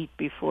to Eat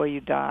Before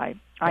You Die.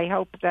 I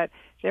hope that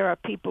there are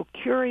people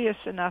curious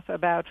enough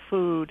about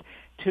food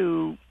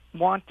to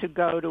want to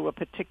go to a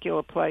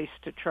particular place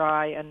to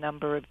try a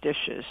number of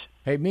dishes.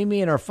 Hey,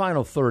 Mimi, in our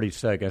final 30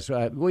 seconds,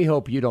 we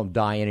hope you don't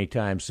die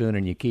anytime soon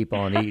and you keep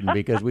on eating,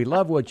 because we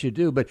love what you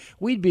do, but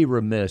we'd be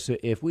remiss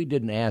if we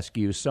didn't ask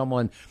you,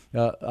 someone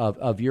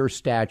of your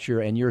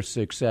stature and your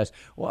success,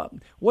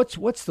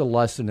 what's the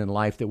lesson in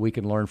life that we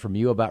can learn from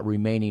you about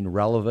remaining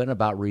relevant,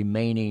 about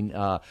remaining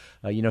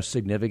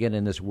significant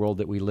in this world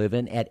that we live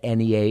in at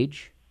any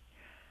age?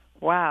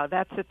 Wow,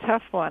 that's a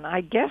tough one.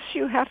 I guess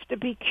you have to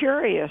be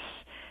curious.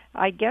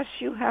 I guess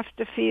you have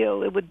to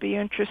feel it would be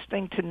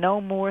interesting to know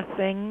more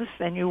things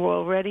than you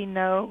already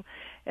know.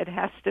 It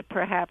has to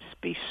perhaps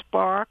be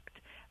sparked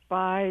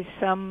by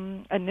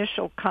some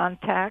initial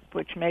contact,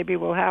 which maybe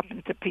will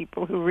happen to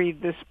people who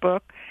read this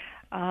book.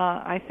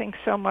 I think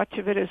so much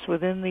of it is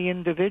within the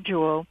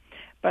individual,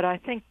 but I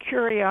think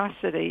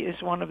curiosity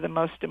is one of the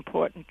most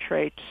important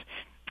traits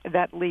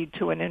that lead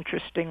to an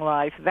interesting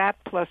life. That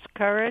plus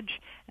courage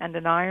and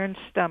an iron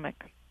stomach.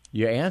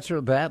 You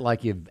answered that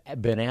like you've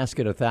been asked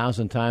it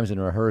 1,000 times and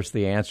rehearsed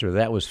the answer.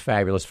 That was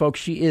fabulous.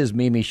 Folks, she is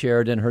Mimi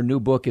Sheridan. Her new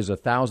book is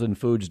 1,000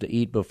 Foods to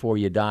Eat Before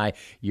You Die.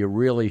 You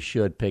really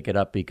should pick it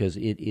up because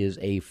it is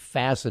a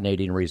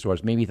fascinating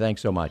resource. Mimi,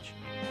 thanks so much.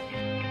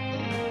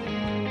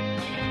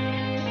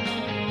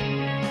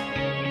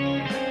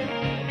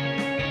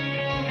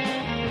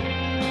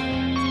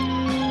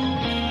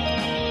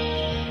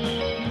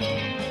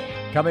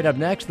 Coming up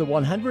next, the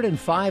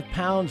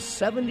 105-pound,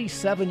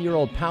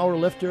 77-year-old power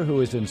lifter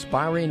who is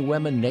inspiring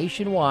women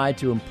nationwide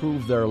to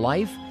improve their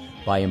life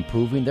by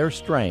improving their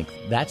strength.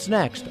 That's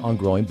next on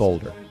Growing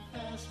Bolder.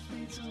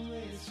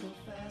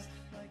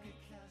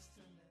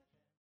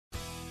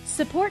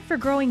 Support for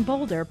Growing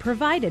Bolder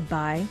provided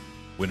by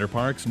Winter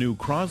Park's new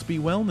Crosby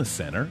Wellness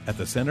Center at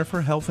the Center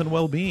for Health and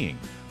Well-Being.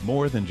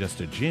 More than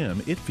just a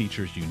gym, it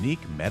features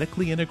unique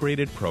medically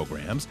integrated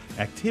programs,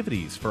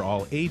 activities for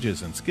all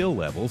ages and skill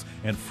levels,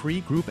 and free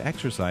group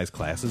exercise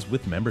classes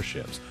with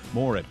memberships.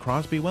 More at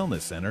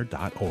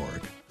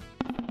crosbywellnesscenter.org.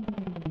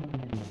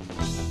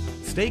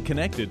 Stay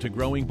connected to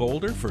Growing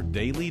Bolder for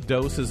daily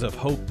doses of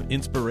hope,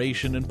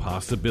 inspiration, and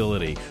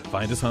possibility.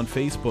 Find us on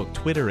Facebook,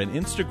 Twitter, and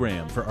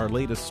Instagram for our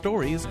latest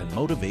stories and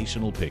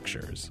motivational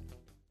pictures.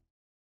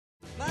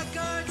 My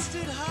guard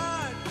stood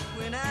hard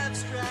when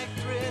abstract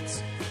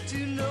threats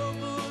too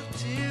noble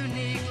to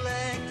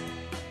neglect.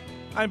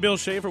 I'm Bill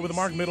Schaefer with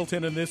Mark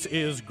Middleton, and this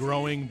is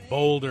Growing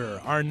Bolder.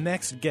 Our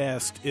next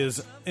guest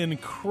is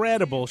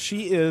incredible.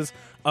 She is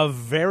a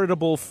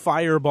veritable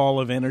fireball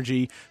of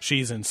energy.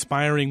 She's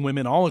inspiring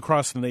women all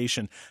across the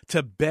nation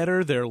to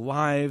better their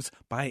lives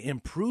by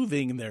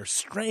improving their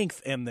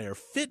strength and their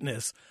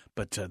fitness.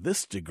 But to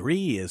this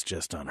degree is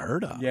just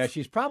unheard of. Yeah,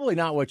 she's probably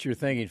not what you're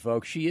thinking,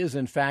 folks. She is,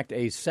 in fact,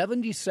 a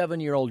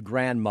 77-year-old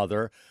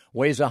grandmother,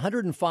 weighs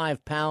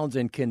 105 pounds,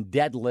 and can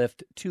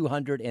deadlift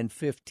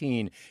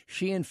 215.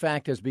 She, in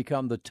fact, has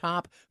become the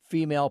top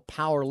female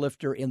power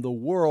lifter in the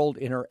world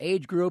in her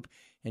age group.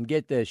 And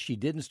get this, she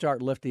didn't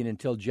start lifting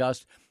until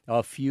just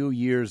a few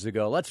years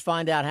ago. Let's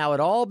find out how it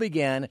all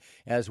began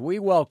as we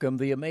welcome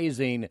the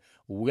amazing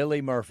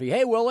Willie Murphy.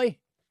 Hey, Willie.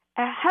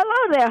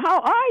 Hello there.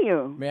 How are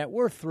you? Man,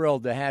 we're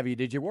thrilled to have you.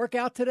 Did you work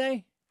out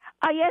today?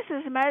 Yes,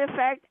 as a matter of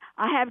fact,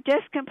 I have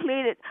just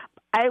completed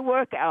a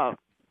workout.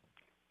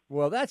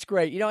 Well, that's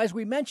great. You know, as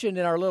we mentioned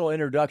in our little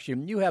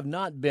introduction, you have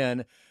not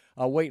been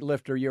a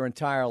weightlifter your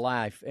entire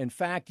life. In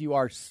fact, you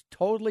are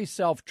totally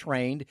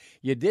self-trained.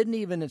 You didn't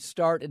even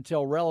start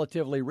until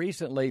relatively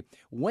recently.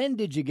 When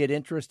did you get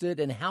interested,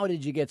 and how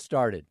did you get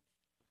started?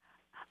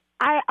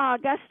 I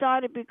got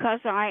started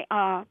because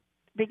I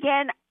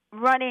began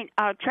running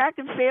track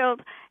and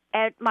field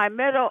at my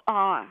middle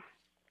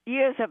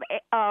years of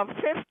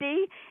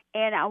 50,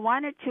 and I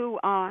wanted to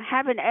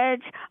have an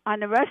edge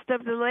on the rest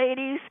of the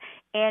ladies,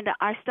 and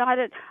I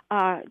started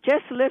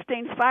just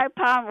lifting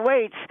 5-pound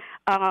weights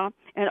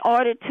in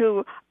order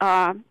to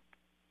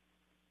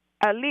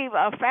leave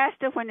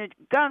faster when the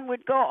gun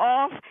would go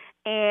off,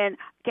 and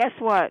guess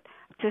what?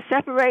 To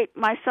separate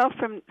myself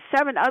from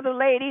 7 other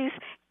ladies,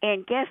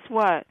 and guess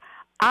what?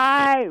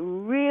 I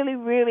really,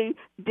 really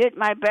did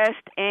my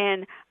best,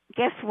 and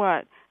guess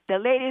what? The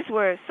ladies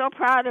were so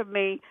proud of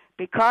me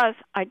because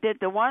I did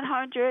the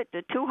 100,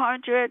 the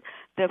 200,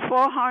 the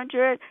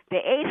 400, the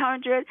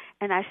 800,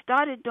 and I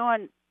started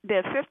doing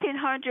the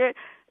 1,500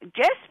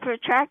 just for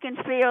track and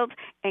field,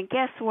 and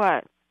guess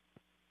what?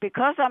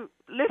 Because I'm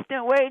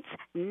lifting weights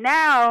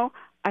now,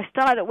 I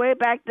started way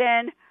back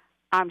then,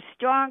 I'm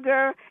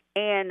stronger,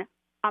 and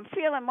I'm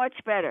feeling much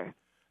better.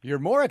 You're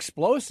more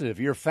explosive.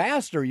 You're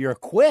faster. You're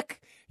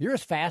quick. You're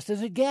as fast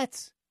as it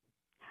gets.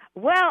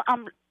 Well,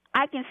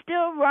 I can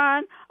still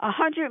run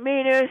 100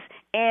 meters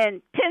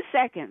in 10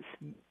 seconds.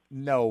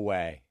 No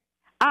way.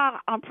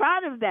 I'm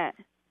proud of that.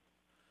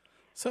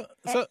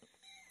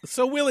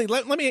 So Willie,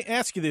 let me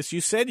ask you this.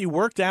 You said you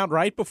worked out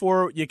right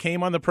before you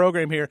came on the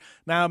program here.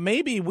 Now,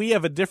 maybe we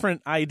have a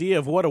different idea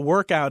of what a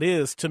workout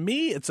is. To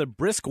me, it's a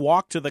brisk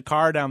walk to the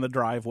car down the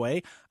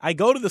driveway. I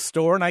go to the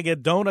store and I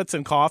get donuts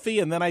and coffee,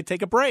 and then I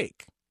take a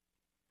break.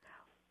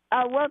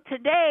 Well,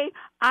 today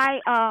I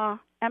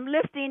am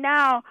lifting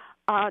now,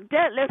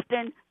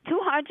 deadlifting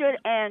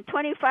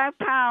 225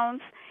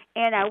 pounds,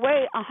 and I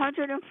weigh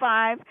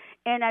 105,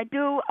 and I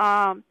do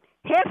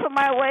half of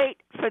my weight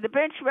for the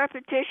bench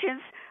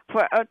repetitions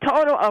for a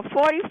total of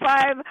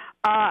 45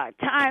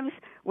 times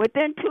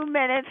within 2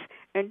 minutes,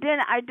 and then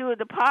I do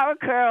the power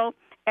curl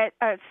at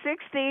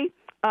 60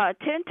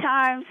 10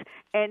 times,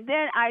 and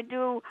then I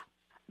do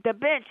the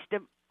bench, the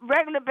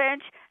regular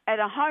bench at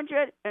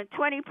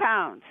 120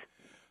 pounds.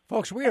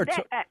 Folks, we are...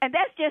 and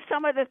that's just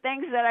some of the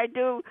things that I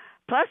do.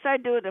 Plus, I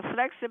do the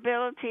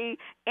flexibility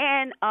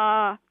and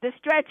the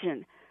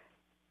stretching.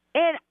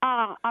 And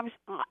I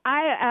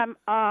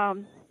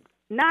am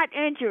not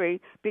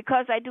injury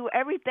because I do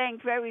everything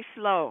very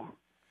slow.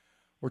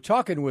 We're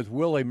talking with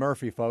Willie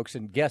Murphy, folks,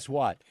 and guess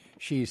what?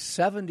 She's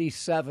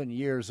 77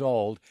 years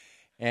old,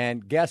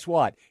 and guess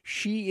what?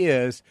 She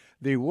is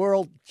the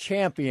world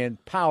champion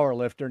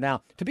powerlifter.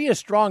 Now, to be as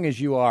strong as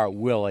you are,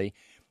 Willie,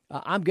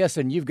 I'm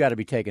guessing you've got to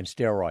be taking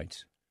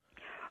steroids.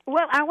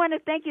 Well, I want to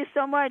thank you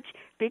so much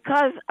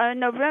because in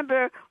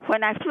November,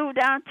 when I flew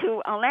down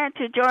to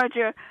Atlanta,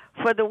 Georgia,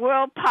 for the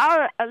World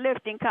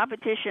Powerlifting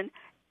Competition,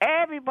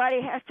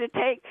 everybody has to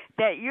take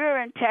that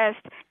urine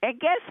test, and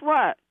guess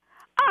what?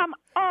 I'm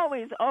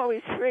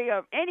always free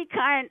of any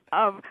kind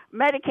of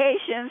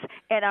medications,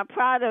 and I'm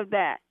proud of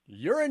that.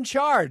 You're in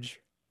charge.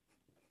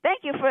 Thank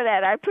you for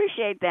that. I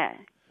appreciate that.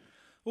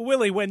 Well,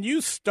 Willie, when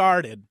you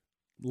started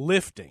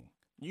lifting,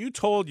 you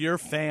told your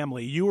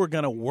family you were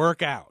going to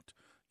work out.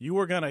 You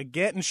were going to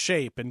get in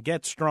shape and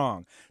get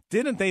strong.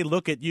 Didn't they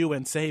look at you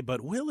and say,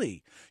 but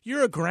Willie,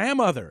 you're a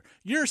grandmother.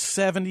 You're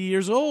 70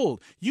 years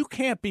old. You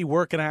can't be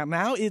working out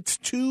now. It's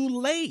too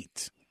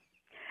late.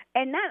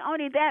 And not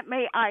only that,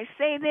 may I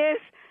say this,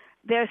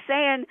 they're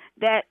saying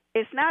that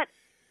it's not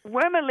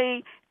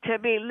womanly to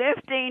be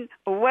lifting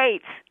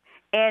weights.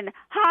 And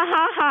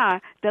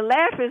the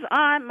laugh is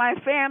on my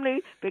family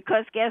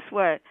because guess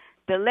what?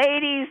 The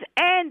ladies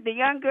and the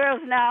young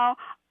girls now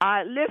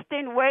are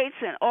lifting weights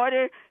in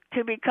order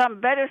to become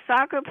better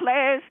soccer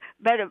players,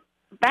 better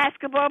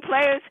basketball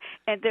players,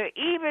 and they're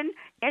even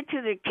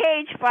into the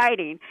cage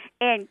fighting.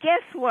 And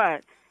guess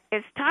what?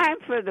 It's time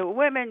for the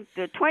women,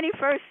 the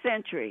 21st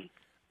century.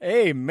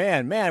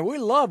 Amen, man.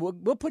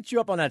 We'll put you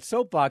up on that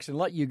soapbox and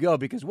let you go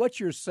because what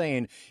you're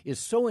saying is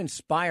so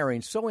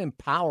inspiring, so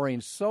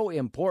empowering, so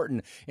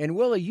important. And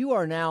Willie, you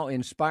are now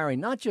inspiring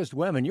not just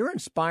women, you're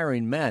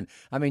inspiring men.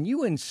 I mean,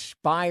 you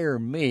inspire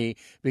me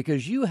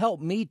because you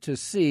help me to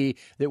see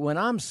that when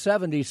I'm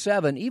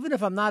 77, even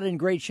if I'm not in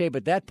great shape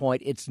at that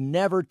point, it's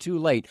never too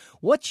late.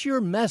 What's your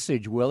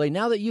message, Willie,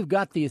 now that you've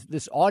got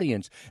this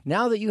audience,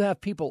 now that you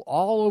have people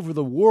all over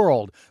the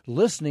world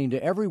listening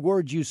to every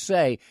word you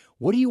say?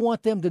 What do you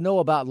want them to know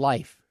about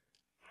life?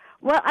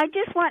 Well, I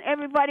just want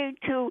everybody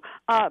to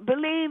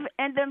believe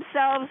in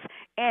themselves,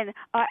 and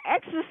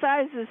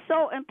exercise is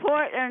so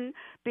important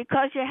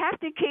because you have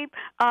to keep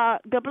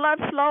the blood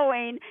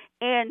flowing,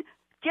 and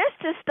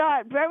just to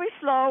start very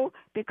slow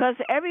because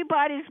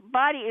everybody's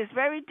body is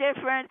very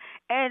different,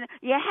 and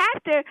you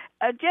have to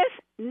just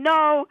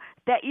know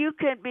that you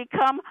can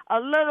become a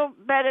little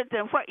better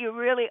than what you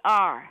really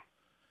are.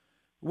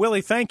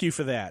 Willie, thank you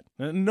for that.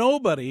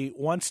 Nobody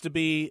wants to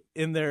be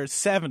in their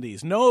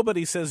 70s.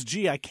 Nobody says,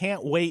 gee, I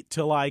can't wait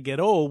till I get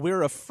old.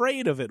 We're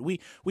afraid of it. We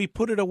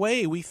put it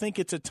away. We think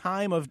it's a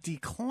time of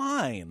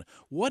decline.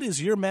 What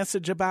is your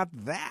message about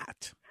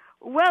that?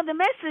 Well, the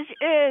message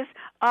is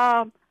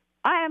I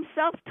am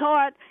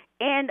self-taught,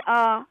 and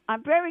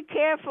I'm very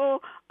careful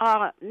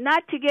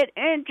not to get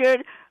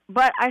injured,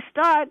 but I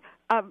start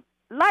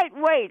light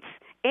weights,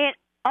 and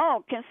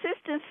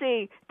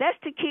consistency, that's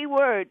the key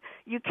word.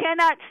 You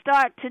cannot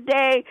start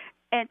today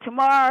and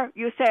tomorrow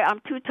you say,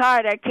 I'm too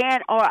tired, I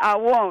can't or I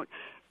won't.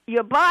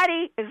 Your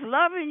body is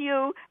loving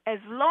you as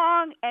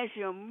long as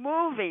you're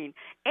moving.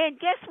 And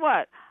guess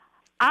what?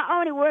 I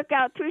only work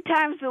out 3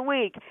 times a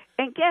week.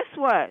 And guess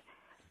what?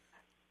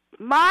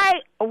 My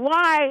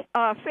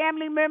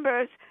family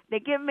members, they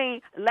give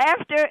me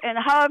laughter and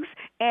hugs,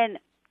 and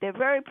they're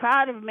very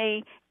proud of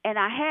me. And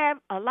I have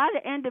a lot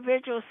of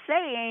individuals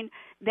saying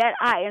that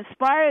I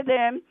inspire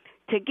them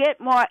to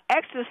get more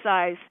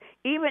exercise,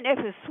 even if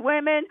it's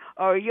swimming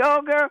or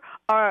yoga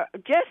or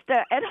just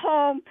at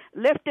home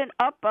lifting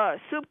up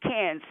soup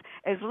cans.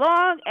 As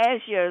long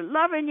as you're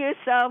loving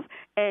yourself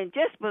and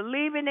just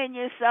believing in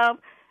yourself,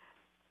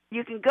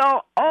 you can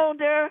go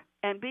older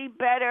and be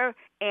better,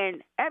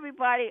 and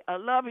everybody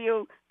will love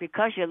you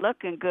because you're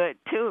looking good,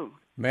 too.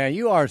 Man,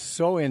 you are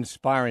so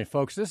inspiring,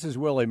 folks. This is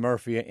Willie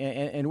Murphy.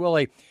 And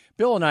Willie,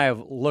 Bill and I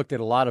have looked at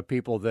a lot of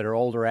people that are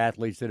older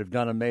athletes that have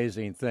done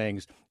amazing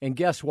things. And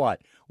guess what?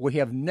 We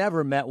have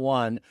never met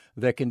one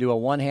that can do a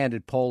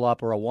one-handed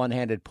pull-up or a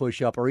one-handed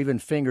push-up or even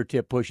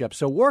fingertip push-up.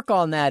 So work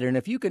on that. And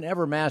if you can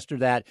ever master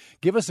that,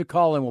 give us a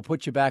call and we'll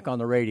put you back on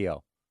the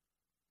radio.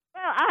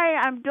 Well,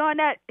 I am doing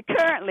that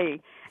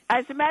currently.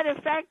 As a matter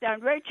of fact,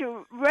 on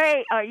Rachel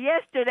Ray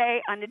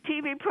yesterday on the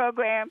TV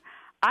program,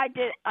 I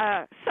did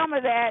some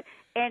of that.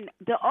 And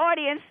the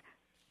audience,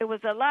 it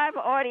was a live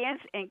audience,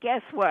 and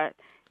guess what?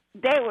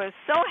 They were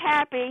so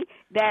happy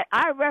that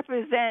I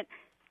represent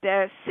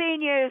the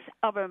seniors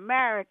of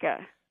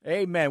America.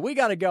 Amen. We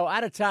got to go.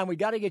 Out of time. We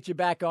got to get you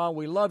back on.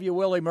 We love you,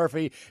 Willie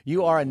Murphy.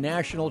 You are a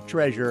national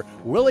treasure.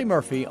 Willie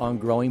Murphy on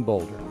Growing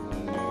Bolder.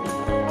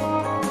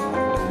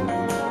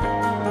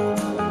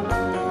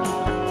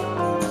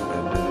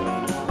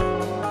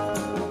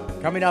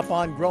 Coming up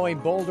on Growing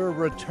Bolder,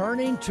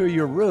 returning to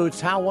your roots,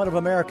 how one of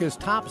America's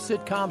top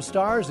sitcom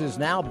stars is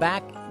now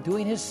back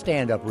doing his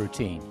stand-up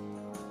routine.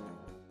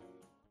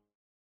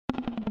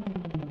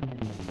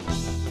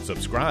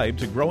 Subscribe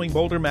to Growing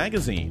Bolder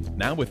magazine,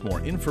 now with more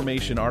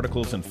information,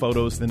 articles, and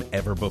photos than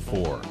ever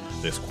before.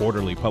 This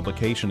quarterly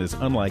publication is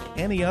unlike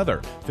any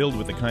other, filled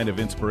with the kind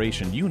of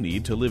inspiration you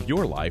need to live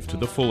your life to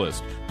the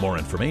fullest. More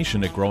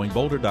information at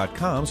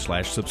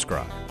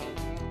growingbolder.com/subscribe.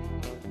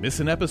 Miss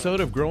an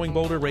episode of Growing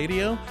Bolder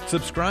Radio?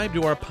 Subscribe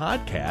to our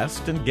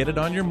podcast and get it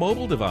on your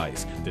mobile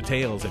device.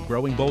 Details at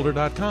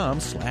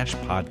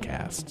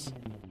growingbolder.com/podcasts.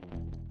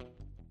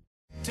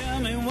 Tell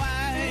me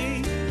why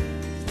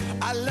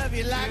I love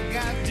you like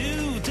I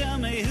do. Tell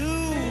me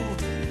who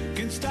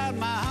can start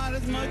my heart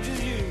as much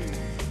as you.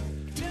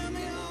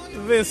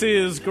 This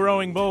is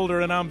Growing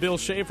Bolder, and I'm Bill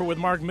Schaefer with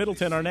Mark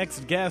Middleton. Our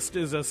next guest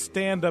is a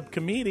stand-up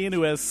comedian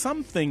who has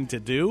something to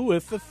do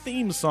with the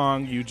theme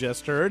song you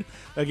just heard.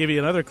 I'll give you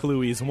another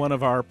clue. He's one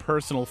of our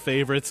personal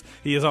favorites.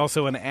 He is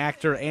also an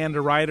actor and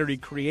a writer. He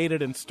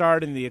created and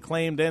starred in the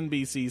acclaimed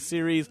NBC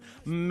series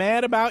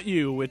Mad About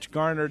You, which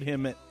garnered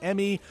him an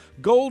Emmy,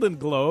 Golden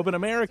Globe, an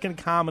American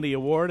Comedy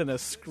Award, and a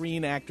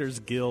Screen Actors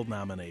Guild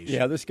nomination.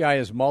 Yeah, this guy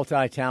is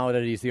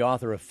multi-talented. He's the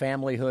author of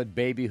Familyhood,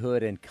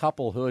 Babyhood, and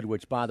Couplehood,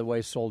 which, by the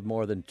way, sold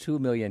more than 2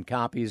 million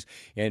copies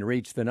and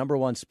reached the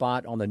 #1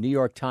 spot on the New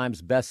York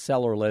Times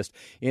bestseller list.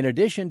 In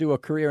addition to a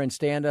career in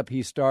stand-up,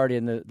 he starred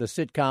in the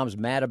sitcoms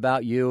Mad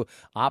About You,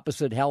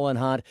 Opposite Helen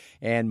Hunt,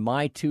 and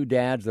My Two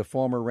Dads. The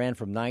former ran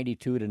from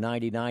 92 to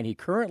 99. He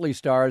currently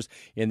stars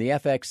in the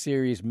FX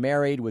series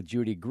Married with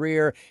Judy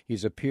Greer.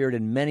 He's appeared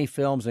in many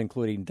films,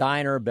 including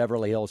Diner,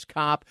 Beverly Hills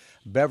Cop,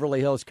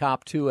 Beverly Hills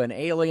Cop 2, and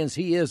Aliens.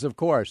 He is, of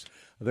course,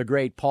 the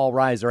great Paul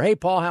Reiser. Hey,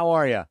 Paul, how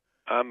are you?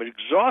 I'm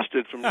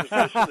exhausted from just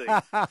listening.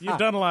 You've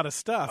done a lot of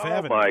stuff,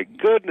 haven't you? Oh, my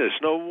goodness.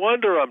 No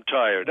wonder I'm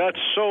tired.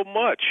 That's so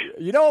much.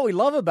 You know what we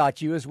love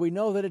about you is we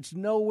know that it's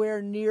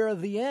nowhere near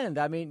the end.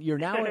 I mean, you're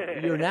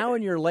now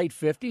in your late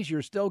 50s.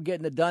 You're still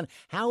getting it done.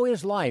 How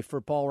is life for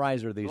Paul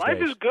Reiser these days?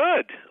 Life is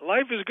good.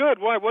 Life is good.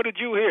 Why? What did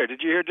you hear?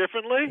 Did you hear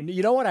differently?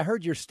 You know what? I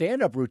heard your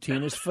stand-up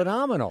routine is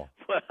phenomenal.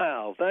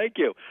 Well, thank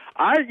you.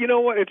 You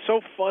know what? It's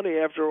so funny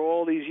after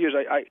all these years.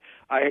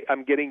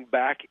 I'm getting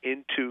back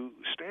into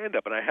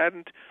stand-up, and I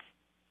hadn't.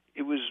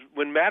 It was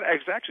when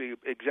exactly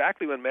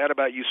when Mad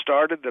About You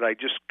started that I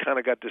just kind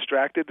of got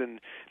distracted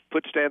and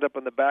put stand-up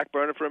on the back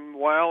burner for a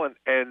while, and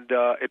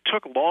it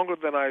took longer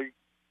than I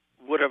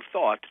would have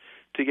thought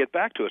to get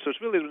back to it. So it's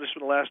really just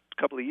been the last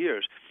couple of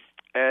years,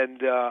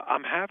 and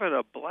I'm having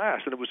a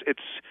blast. And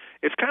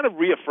it's kind of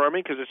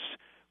reaffirming because it's,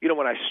 you know,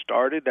 when I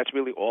started, that's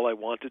really all I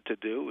wanted to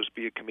do was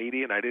be a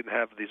comedian. I didn't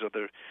have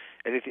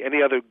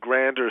any other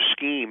grander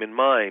scheme in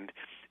mind.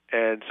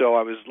 And so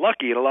I was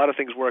lucky, and a lot of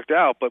things worked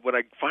out. But when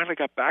I finally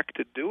got back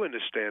to doing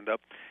this stand-up,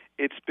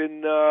 it's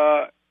been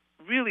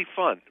really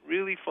fun,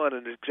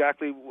 and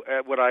exactly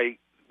what I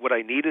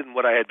needed and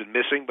what I had been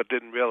missing but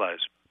didn't realize.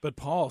 But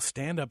Paul,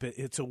 stand-up,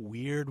 it's a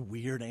weird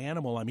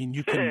animal. I mean,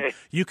 you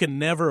can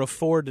never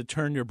afford to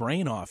turn your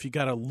brain off. You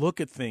got to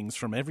look at things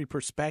from every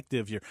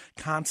perspective. You're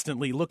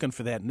constantly looking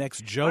for that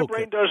next joke. My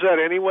brain does that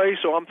anyway,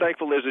 so I'm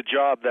thankful there's a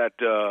job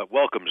that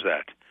welcomes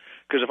that.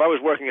 Because if I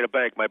was working at a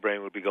bank, my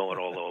brain would be going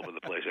all over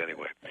the place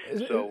anyway.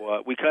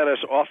 So we kind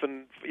of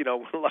often, you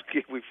know, we're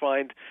lucky we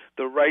find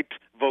the right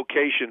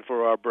vocation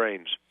for our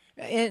brains.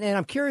 And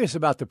I'm curious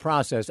about the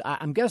process.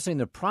 I'm guessing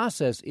the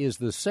process is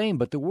the same,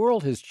 but the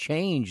world has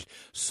changed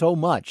so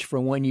much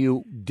from when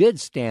you did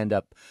stand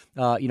up,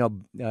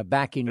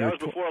 back in your... That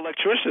was before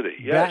electricity,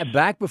 yes.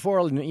 Back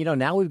before,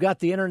 now we've got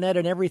the internet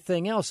and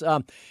everything else.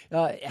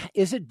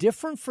 Is it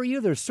different for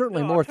you? There's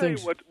certainly more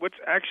things... What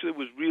actually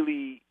was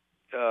really...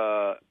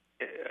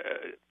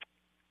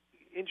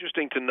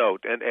 interesting to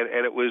note, and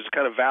it was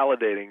kind of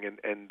validating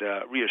and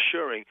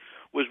reassuring,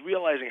 was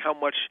realizing how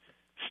much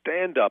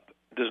stand-up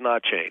does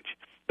not change.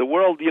 The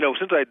world,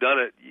 since I've done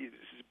it,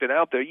 it's been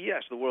out there,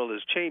 yes, the world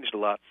has changed a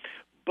lot,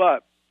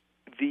 but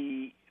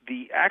the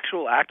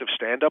actual act of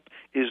stand-up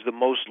is the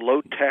most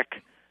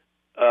low-tech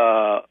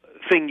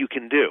thing you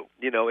can do.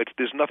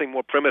 There's nothing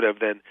more primitive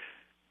than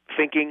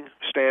thinking,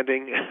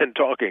 standing, and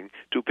talking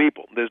to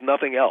people. There's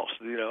nothing else,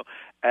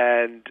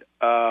 and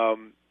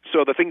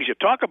so the things you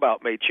talk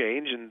about may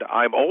change, and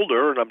I'm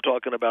older, and I'm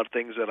talking about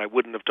things that I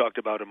wouldn't have talked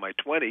about in my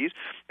 20s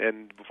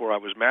and before I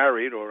was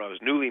married or I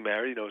was newly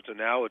married. So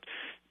now it's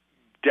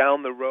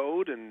down the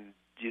road, and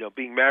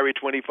being married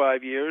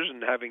 25 years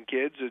and having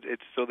kids.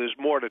 So there's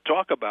more to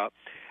talk about,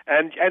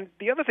 and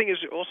the other thing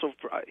is also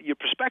your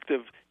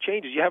perspective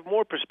changes. You have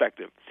more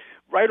perspective,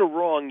 right or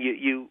wrong.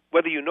 You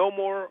whether you know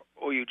more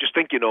or you just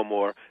think you know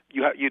more,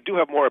 you do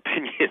have more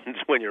opinions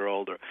when you're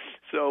older.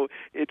 So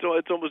it's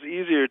almost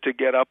easier to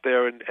get up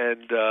there and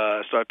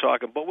start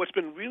talking. But what's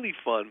been really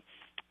fun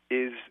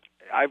is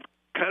I've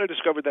kind of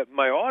discovered that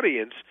my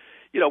audience,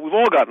 we've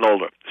all gotten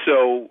older.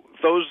 So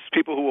those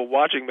people who were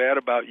watching Mad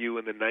About You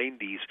in the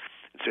 90s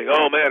and saying,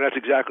 oh, man, that's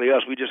exactly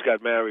us. We just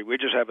got married. We're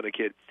just having a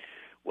kid.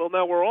 Well,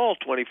 now we're all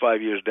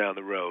 25 years down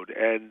the road.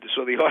 And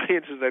so the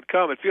audiences that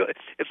come,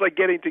 it's like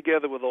getting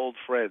together with old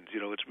friends.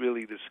 It's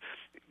really this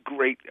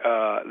great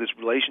this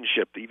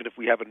relationship. Even if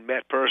we haven't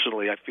met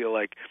personally, I feel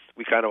like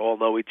we kind of all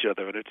know each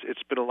other, and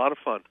it's been a lot of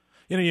fun.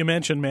 You know, you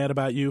mentioned Mad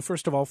About You.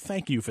 First of all,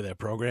 thank you for that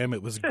program.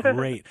 It was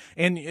great.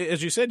 And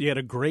as you said, you had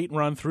a great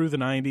run through the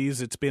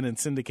 90s. It's been in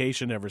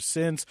syndication ever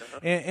since.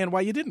 And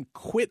while you didn't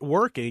quit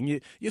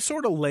working, you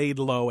sort of laid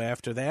low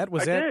after that.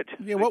 I did.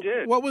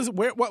 What was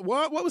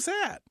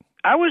that?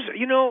 I was,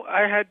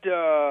 I had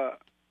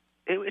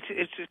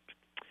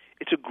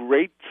it's a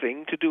great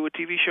thing to do a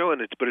TV show,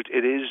 but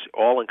it is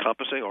all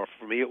encompassing, or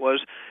for me it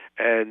was,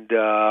 and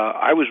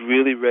I was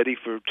really ready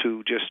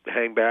to just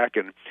hang back.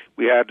 And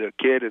we had a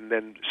kid, and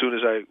then soon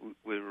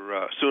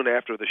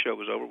after the show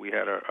was over, we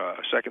had our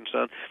second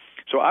son.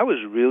 So I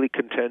was really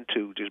content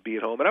to just be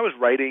at home, and I was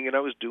writing and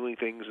I was doing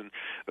things and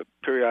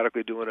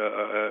periodically doing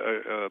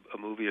a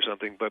movie or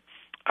something. But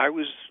I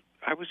was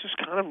just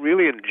kind of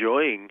really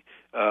enjoying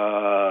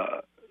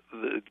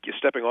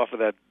stepping off of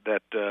that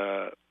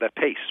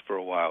pace for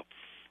a while.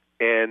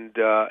 And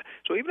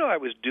so even though I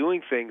was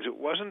doing things, it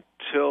wasn't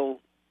till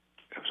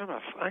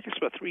about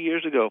 3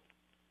 years ago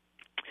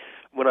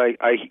when I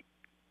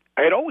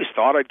had always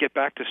thought I'd get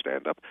back to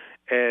stand up,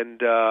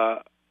 and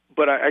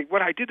but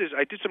what I did is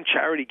I did some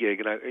charity gig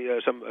and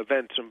some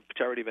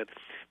charity event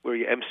where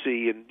you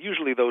MC, and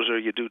usually those are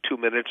you do 2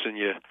 minutes and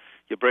you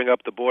bring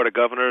up the board of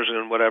governors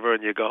and whatever,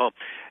 and you go home.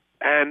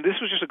 And this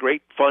was just a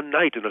great fun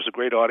night, and it was a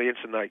great audience,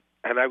 and I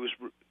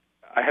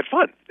had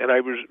fun, and I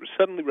was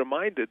suddenly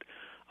reminded,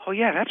 oh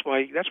yeah, that's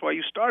why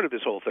you started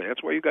this whole thing.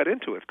 That's why you got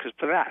into it, because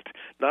for that,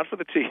 not for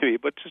the TV,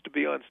 but just to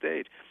be on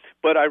stage.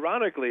 But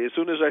ironically, as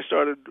soon as I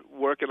started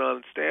working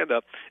on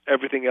stand-up,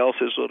 everything else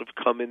has sort of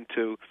come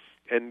into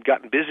and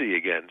gotten busy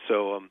again.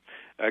 So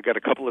I got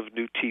a couple of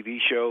new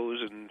TV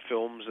shows and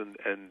films,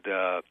 and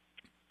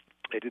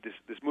I did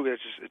this movie.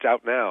 It's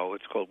out now.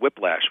 It's called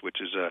Whiplash, which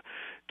is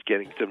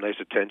getting some nice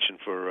attention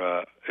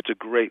for. It's a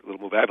great little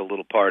movie. I have a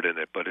little part in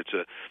it, but it's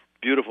a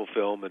beautiful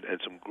film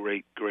and some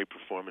great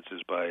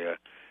performances by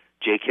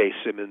J.K.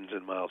 Simmons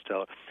and Miles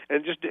Teller.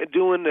 And just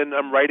and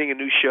I'm writing a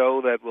new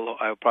show that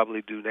I'll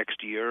probably do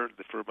next year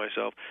for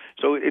myself.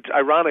 So it's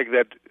ironic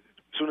that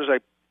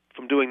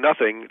from doing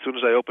nothing, as soon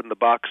as I opened the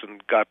box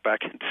and got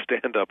back into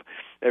stand-up,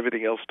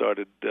 everything else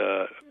started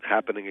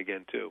happening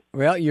again, too.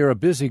 Well, you're a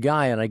busy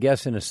guy, and I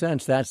guess in a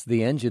sense that's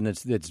the engine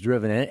that's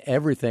driven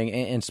everything.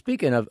 And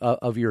speaking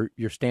of your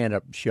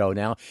stand-up show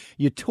now,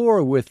 you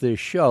tour with this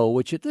show,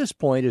 which at this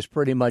point is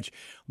pretty much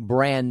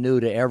brand new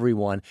to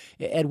everyone.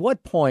 At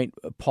what point,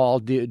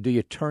 Paul, do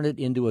you turn it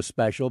into a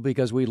special?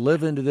 Because we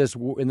live in this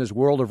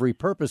world of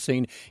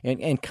repurposing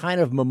and kind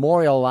of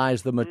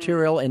memorialize the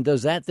material, and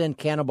does that then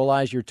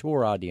cannibalize your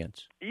tour audience?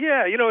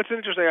 Yeah, it's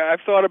interesting. I've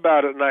thought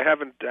about it, and I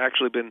haven't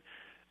actually been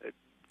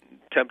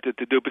tempted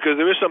to do, because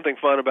there is something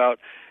fun about,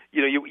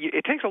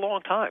 it takes a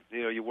long time.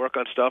 You work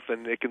on stuff,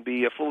 and it can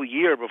be a full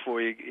year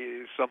before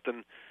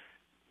something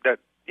that,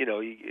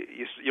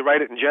 you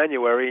write it in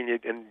January,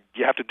 and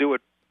you have to do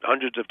it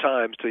hundreds of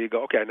times till you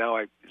go, okay, now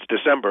it's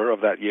December of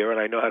that year, and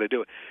I know how to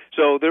do it.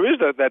 So there is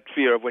that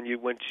fear of once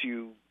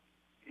you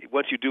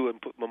do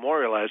and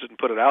memorialize it and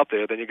put it out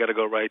there, then you got to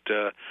go write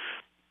the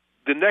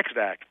next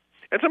act.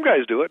 And some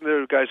guys do it, and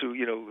there are guys who,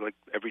 like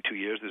every 2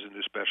 years there's a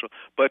new special.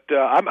 But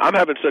I'm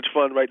having such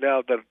fun right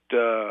now that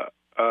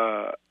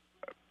I'd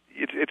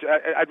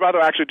rather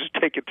actually just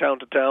take it town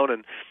to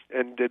town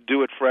and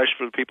do it fresh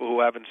for the people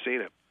who haven't seen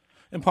it.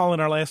 And Paul, in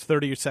our last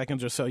 30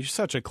 seconds or so, you're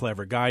such a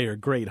clever guy. You're a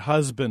great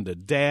husband, a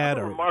dad.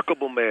 I'm a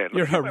remarkable man.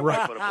 You're a Would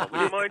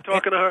you mind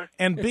talking to her?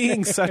 And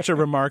being such a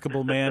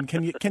remarkable man,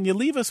 can you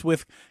leave us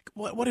with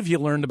what have you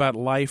learned about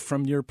life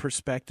from your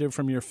perspective,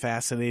 from your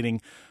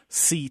fascinating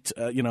seat,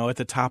 at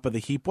the top of the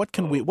heap?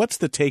 What's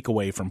the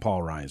takeaway from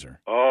Paul Reiser?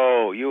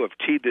 Oh, you have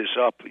teed this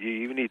up.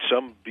 You need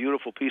some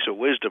beautiful piece of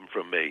wisdom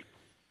from me.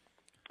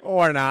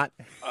 Or not.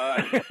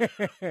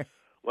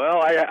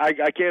 Well,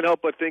 I can't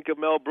help but think of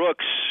Mel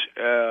Brooks,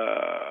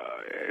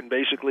 and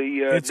basically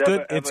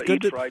never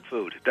eat fried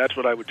food. That's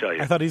what I would tell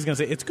you. I thought he was going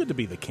to say, it's good to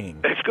be the king.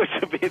 It's good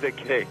to be the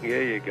king.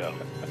 There you go.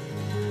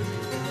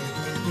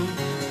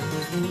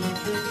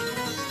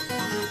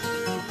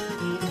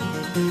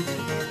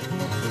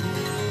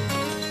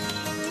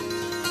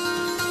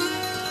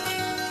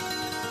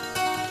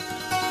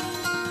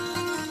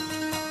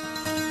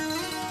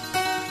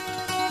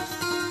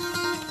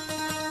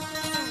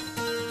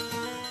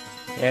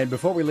 And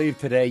before we leave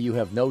today, you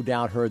have no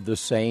doubt heard the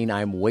saying,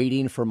 I'm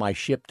waiting for my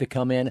ship to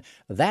come in.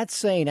 That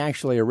saying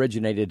actually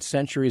originated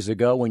centuries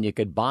ago when you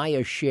could buy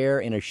a share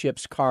in a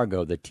ship's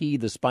cargo, the tea,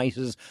 the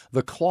spices,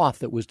 the cloth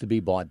that was to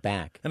be bought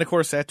back. And, of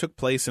course, that took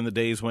place in the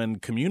days when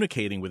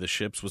communicating with the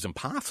ships was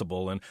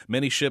impossible, and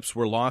many ships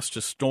were lost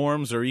to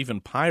storms or even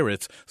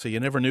pirates, so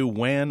you never knew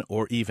when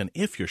or even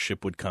if your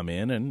ship would come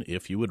in and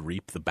if you would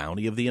reap the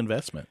bounty of the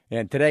investment.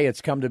 And today it's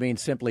come to mean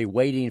simply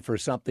waiting for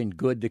something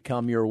good to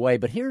come your way.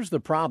 But here's the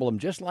problem.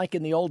 Just just like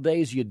in the old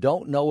days, you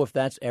don't know if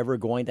that's ever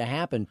going to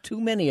happen. Too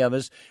many of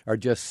us are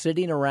just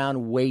sitting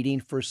around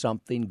waiting for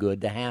something good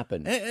to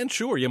happen. And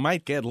sure, you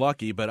might get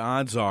lucky, but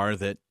odds are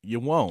that you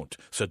won't.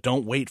 So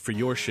don't wait for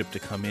your ship to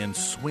come in.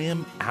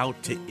 Swim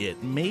out to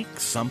it. Make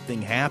something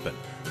happen.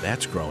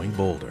 That's Growing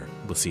Bolder.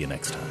 We'll see you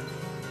next time.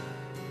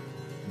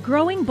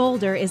 Growing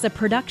Bolder is a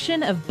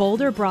production of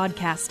Bolder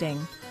Broadcasting.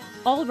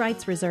 All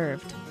rights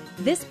reserved.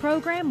 This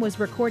program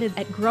was recorded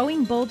at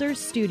Growing Bolder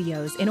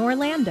Studios in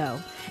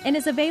Orlando and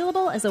is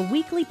available as a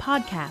weekly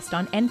podcast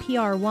on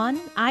NPR One,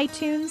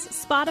 iTunes,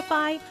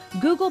 Spotify,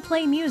 Google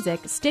Play Music,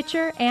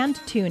 Stitcher, and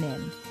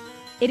TuneIn.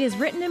 It is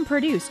written and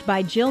produced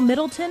by Jill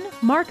Middleton,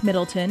 Mark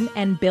Middleton,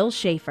 and Bill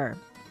Schaefer.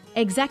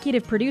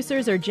 Executive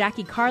producers are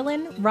Jackie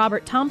Carlin,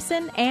 Robert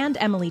Thompson, and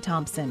Emily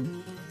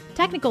Thompson.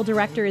 Technical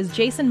director is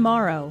Jason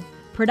Morrow.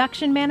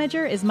 Production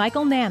manager is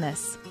Michael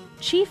Nannis.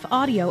 Chief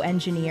audio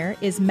engineer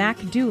is Mac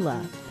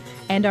Dula.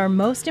 And our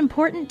most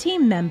important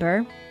team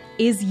member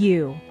is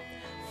you.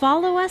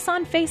 Follow us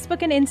on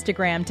Facebook and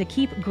Instagram to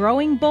keep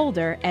growing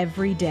bolder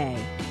every day.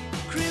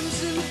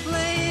 Crimson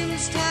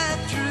flames tied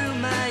through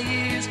my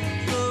years,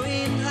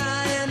 flowing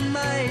high and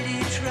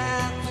mighty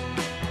traps.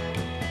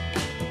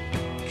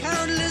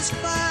 Countless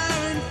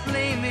fire and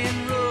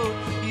flaming road,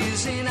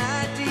 using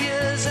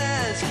ideas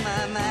as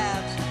my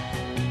maps.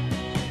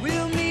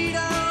 We'll meet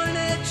on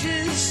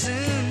edges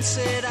soon,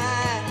 said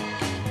I,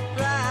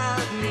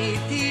 proudly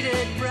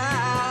heated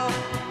brow.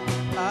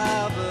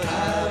 But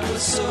I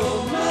was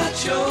so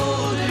much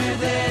older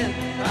then,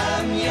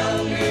 I'm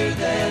younger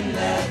than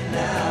that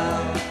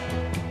now.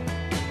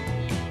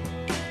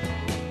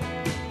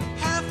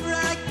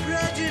 Half-right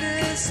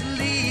prejudice,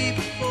 leap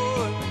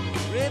forward,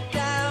 rip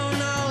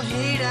down all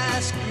hate I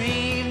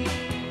scream.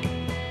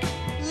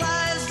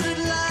 Lies that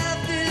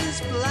life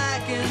is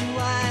black and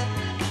white,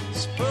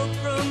 spoke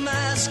from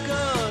my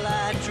skull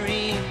I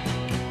dream.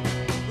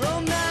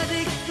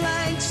 Romantic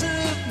flanks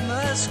of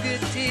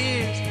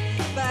musketeers,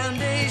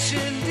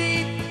 foundation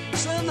deep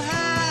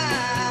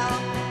somehow.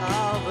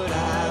 Oh, but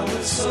I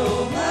was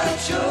so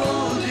much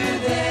older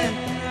then,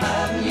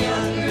 I'm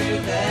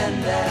younger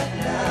than that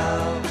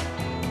now.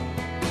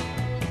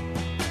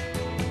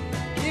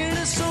 In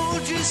a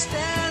soldier's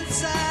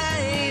stance I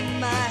aim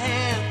my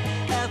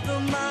hand at the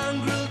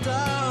mongrel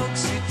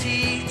dogs who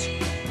teach,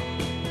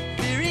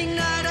 fearing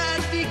not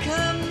I'd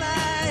become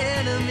my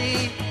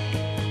enemy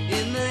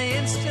in the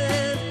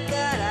instant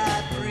that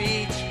I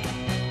preach.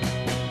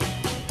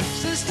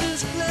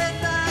 Sisters fled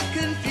by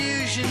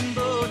confusion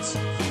boats,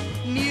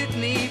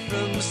 mutiny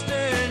from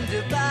stern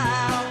to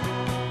bow.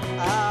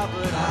 Ah,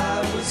 but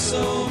I was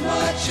so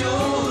much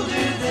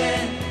older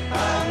then,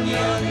 I'm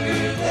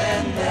younger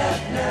than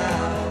that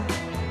now.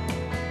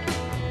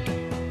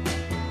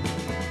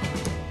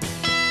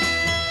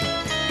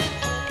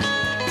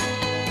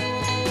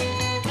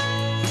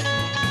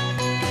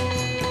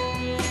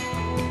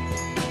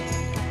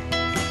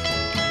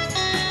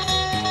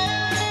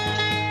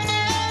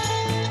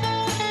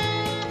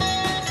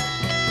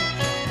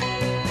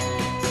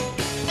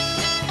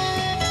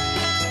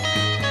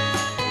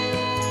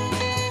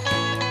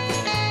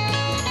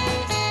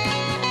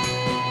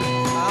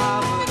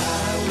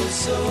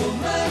 So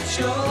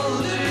much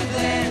older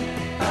then,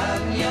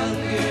 I'm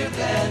younger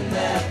than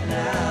that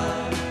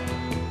now.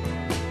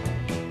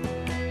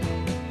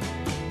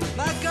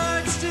 My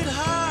guard stood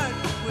hard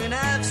when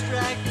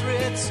abstract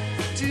threats,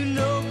 too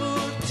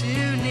noble to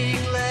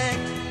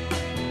neglect,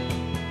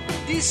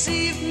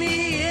 deceived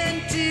me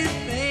into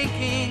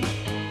thinking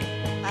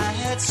I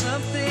had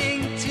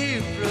something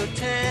to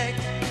protect.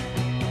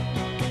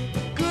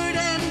 Good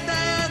and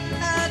bad,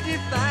 I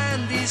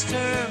define these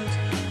terms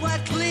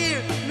quite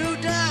clear, no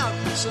doubt,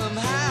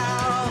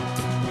 somehow.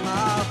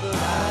 Ah, but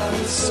I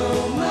was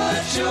so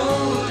much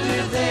older